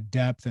lot of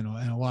depth and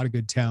a lot of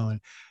good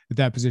talent at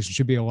that position.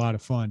 Should be a lot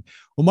of fun.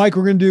 Well, Mike,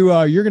 you're going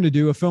to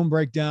do a film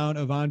breakdown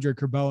of Andre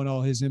Curbelo and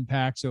all his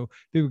impact. So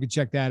people can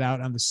check that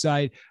out on the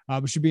site.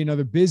 It should be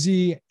another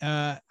busy,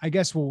 I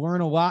guess we'll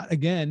learn a lot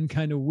again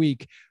kind of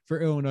week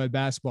for Illinois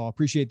basketball.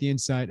 Appreciate the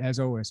insight as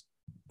always.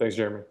 Thanks,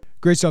 Jeremy.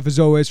 Great stuff as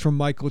always from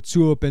Mike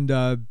LaTulip,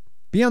 and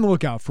be on the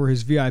lookout for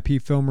his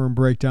VIP film room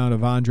breakdown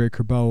of Andre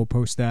Curbelo. We'll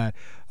post that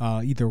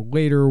either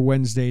later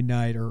Wednesday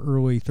night or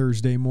early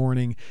Thursday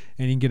morning,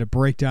 and you can get a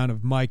breakdown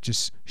of Mike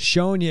just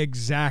showing you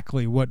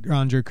exactly what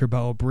Andre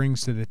Curbelo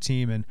brings to the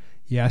team and,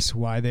 yes,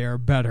 why they are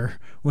better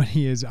when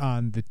he is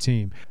on the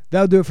team.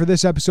 That'll do it for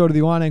this episode of the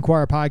Illini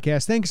Inquirer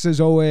Podcast. Thanks,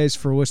 as always,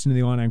 for listening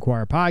to the Illini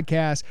Inquirer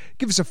Podcast.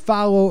 Give us a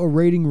follow, a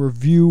rating,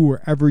 review,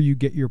 wherever you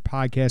get your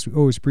podcast. We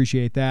always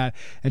appreciate that.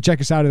 And check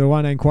us out at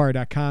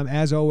IlliniInquirer.com.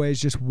 As always,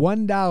 just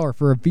 $1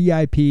 for a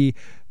VIP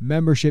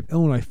membership.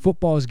 Illinois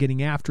football is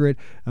getting after it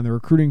on the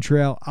recruiting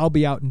trail. I'll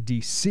be out in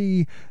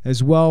D.C.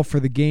 as well for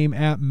the game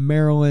at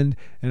Maryland.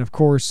 And, of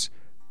course,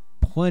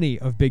 plenty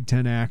of Big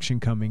Ten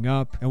action coming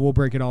up, and we'll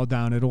break it all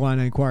down at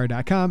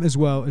IlliniInquirer.com as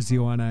well as the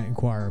Illini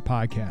Inquirer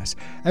Podcast.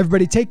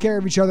 Everybody take care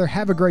of each other.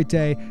 Have a great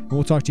day, and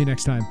we'll talk to you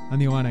next time on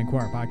the Illini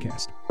Inquirer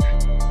Podcast.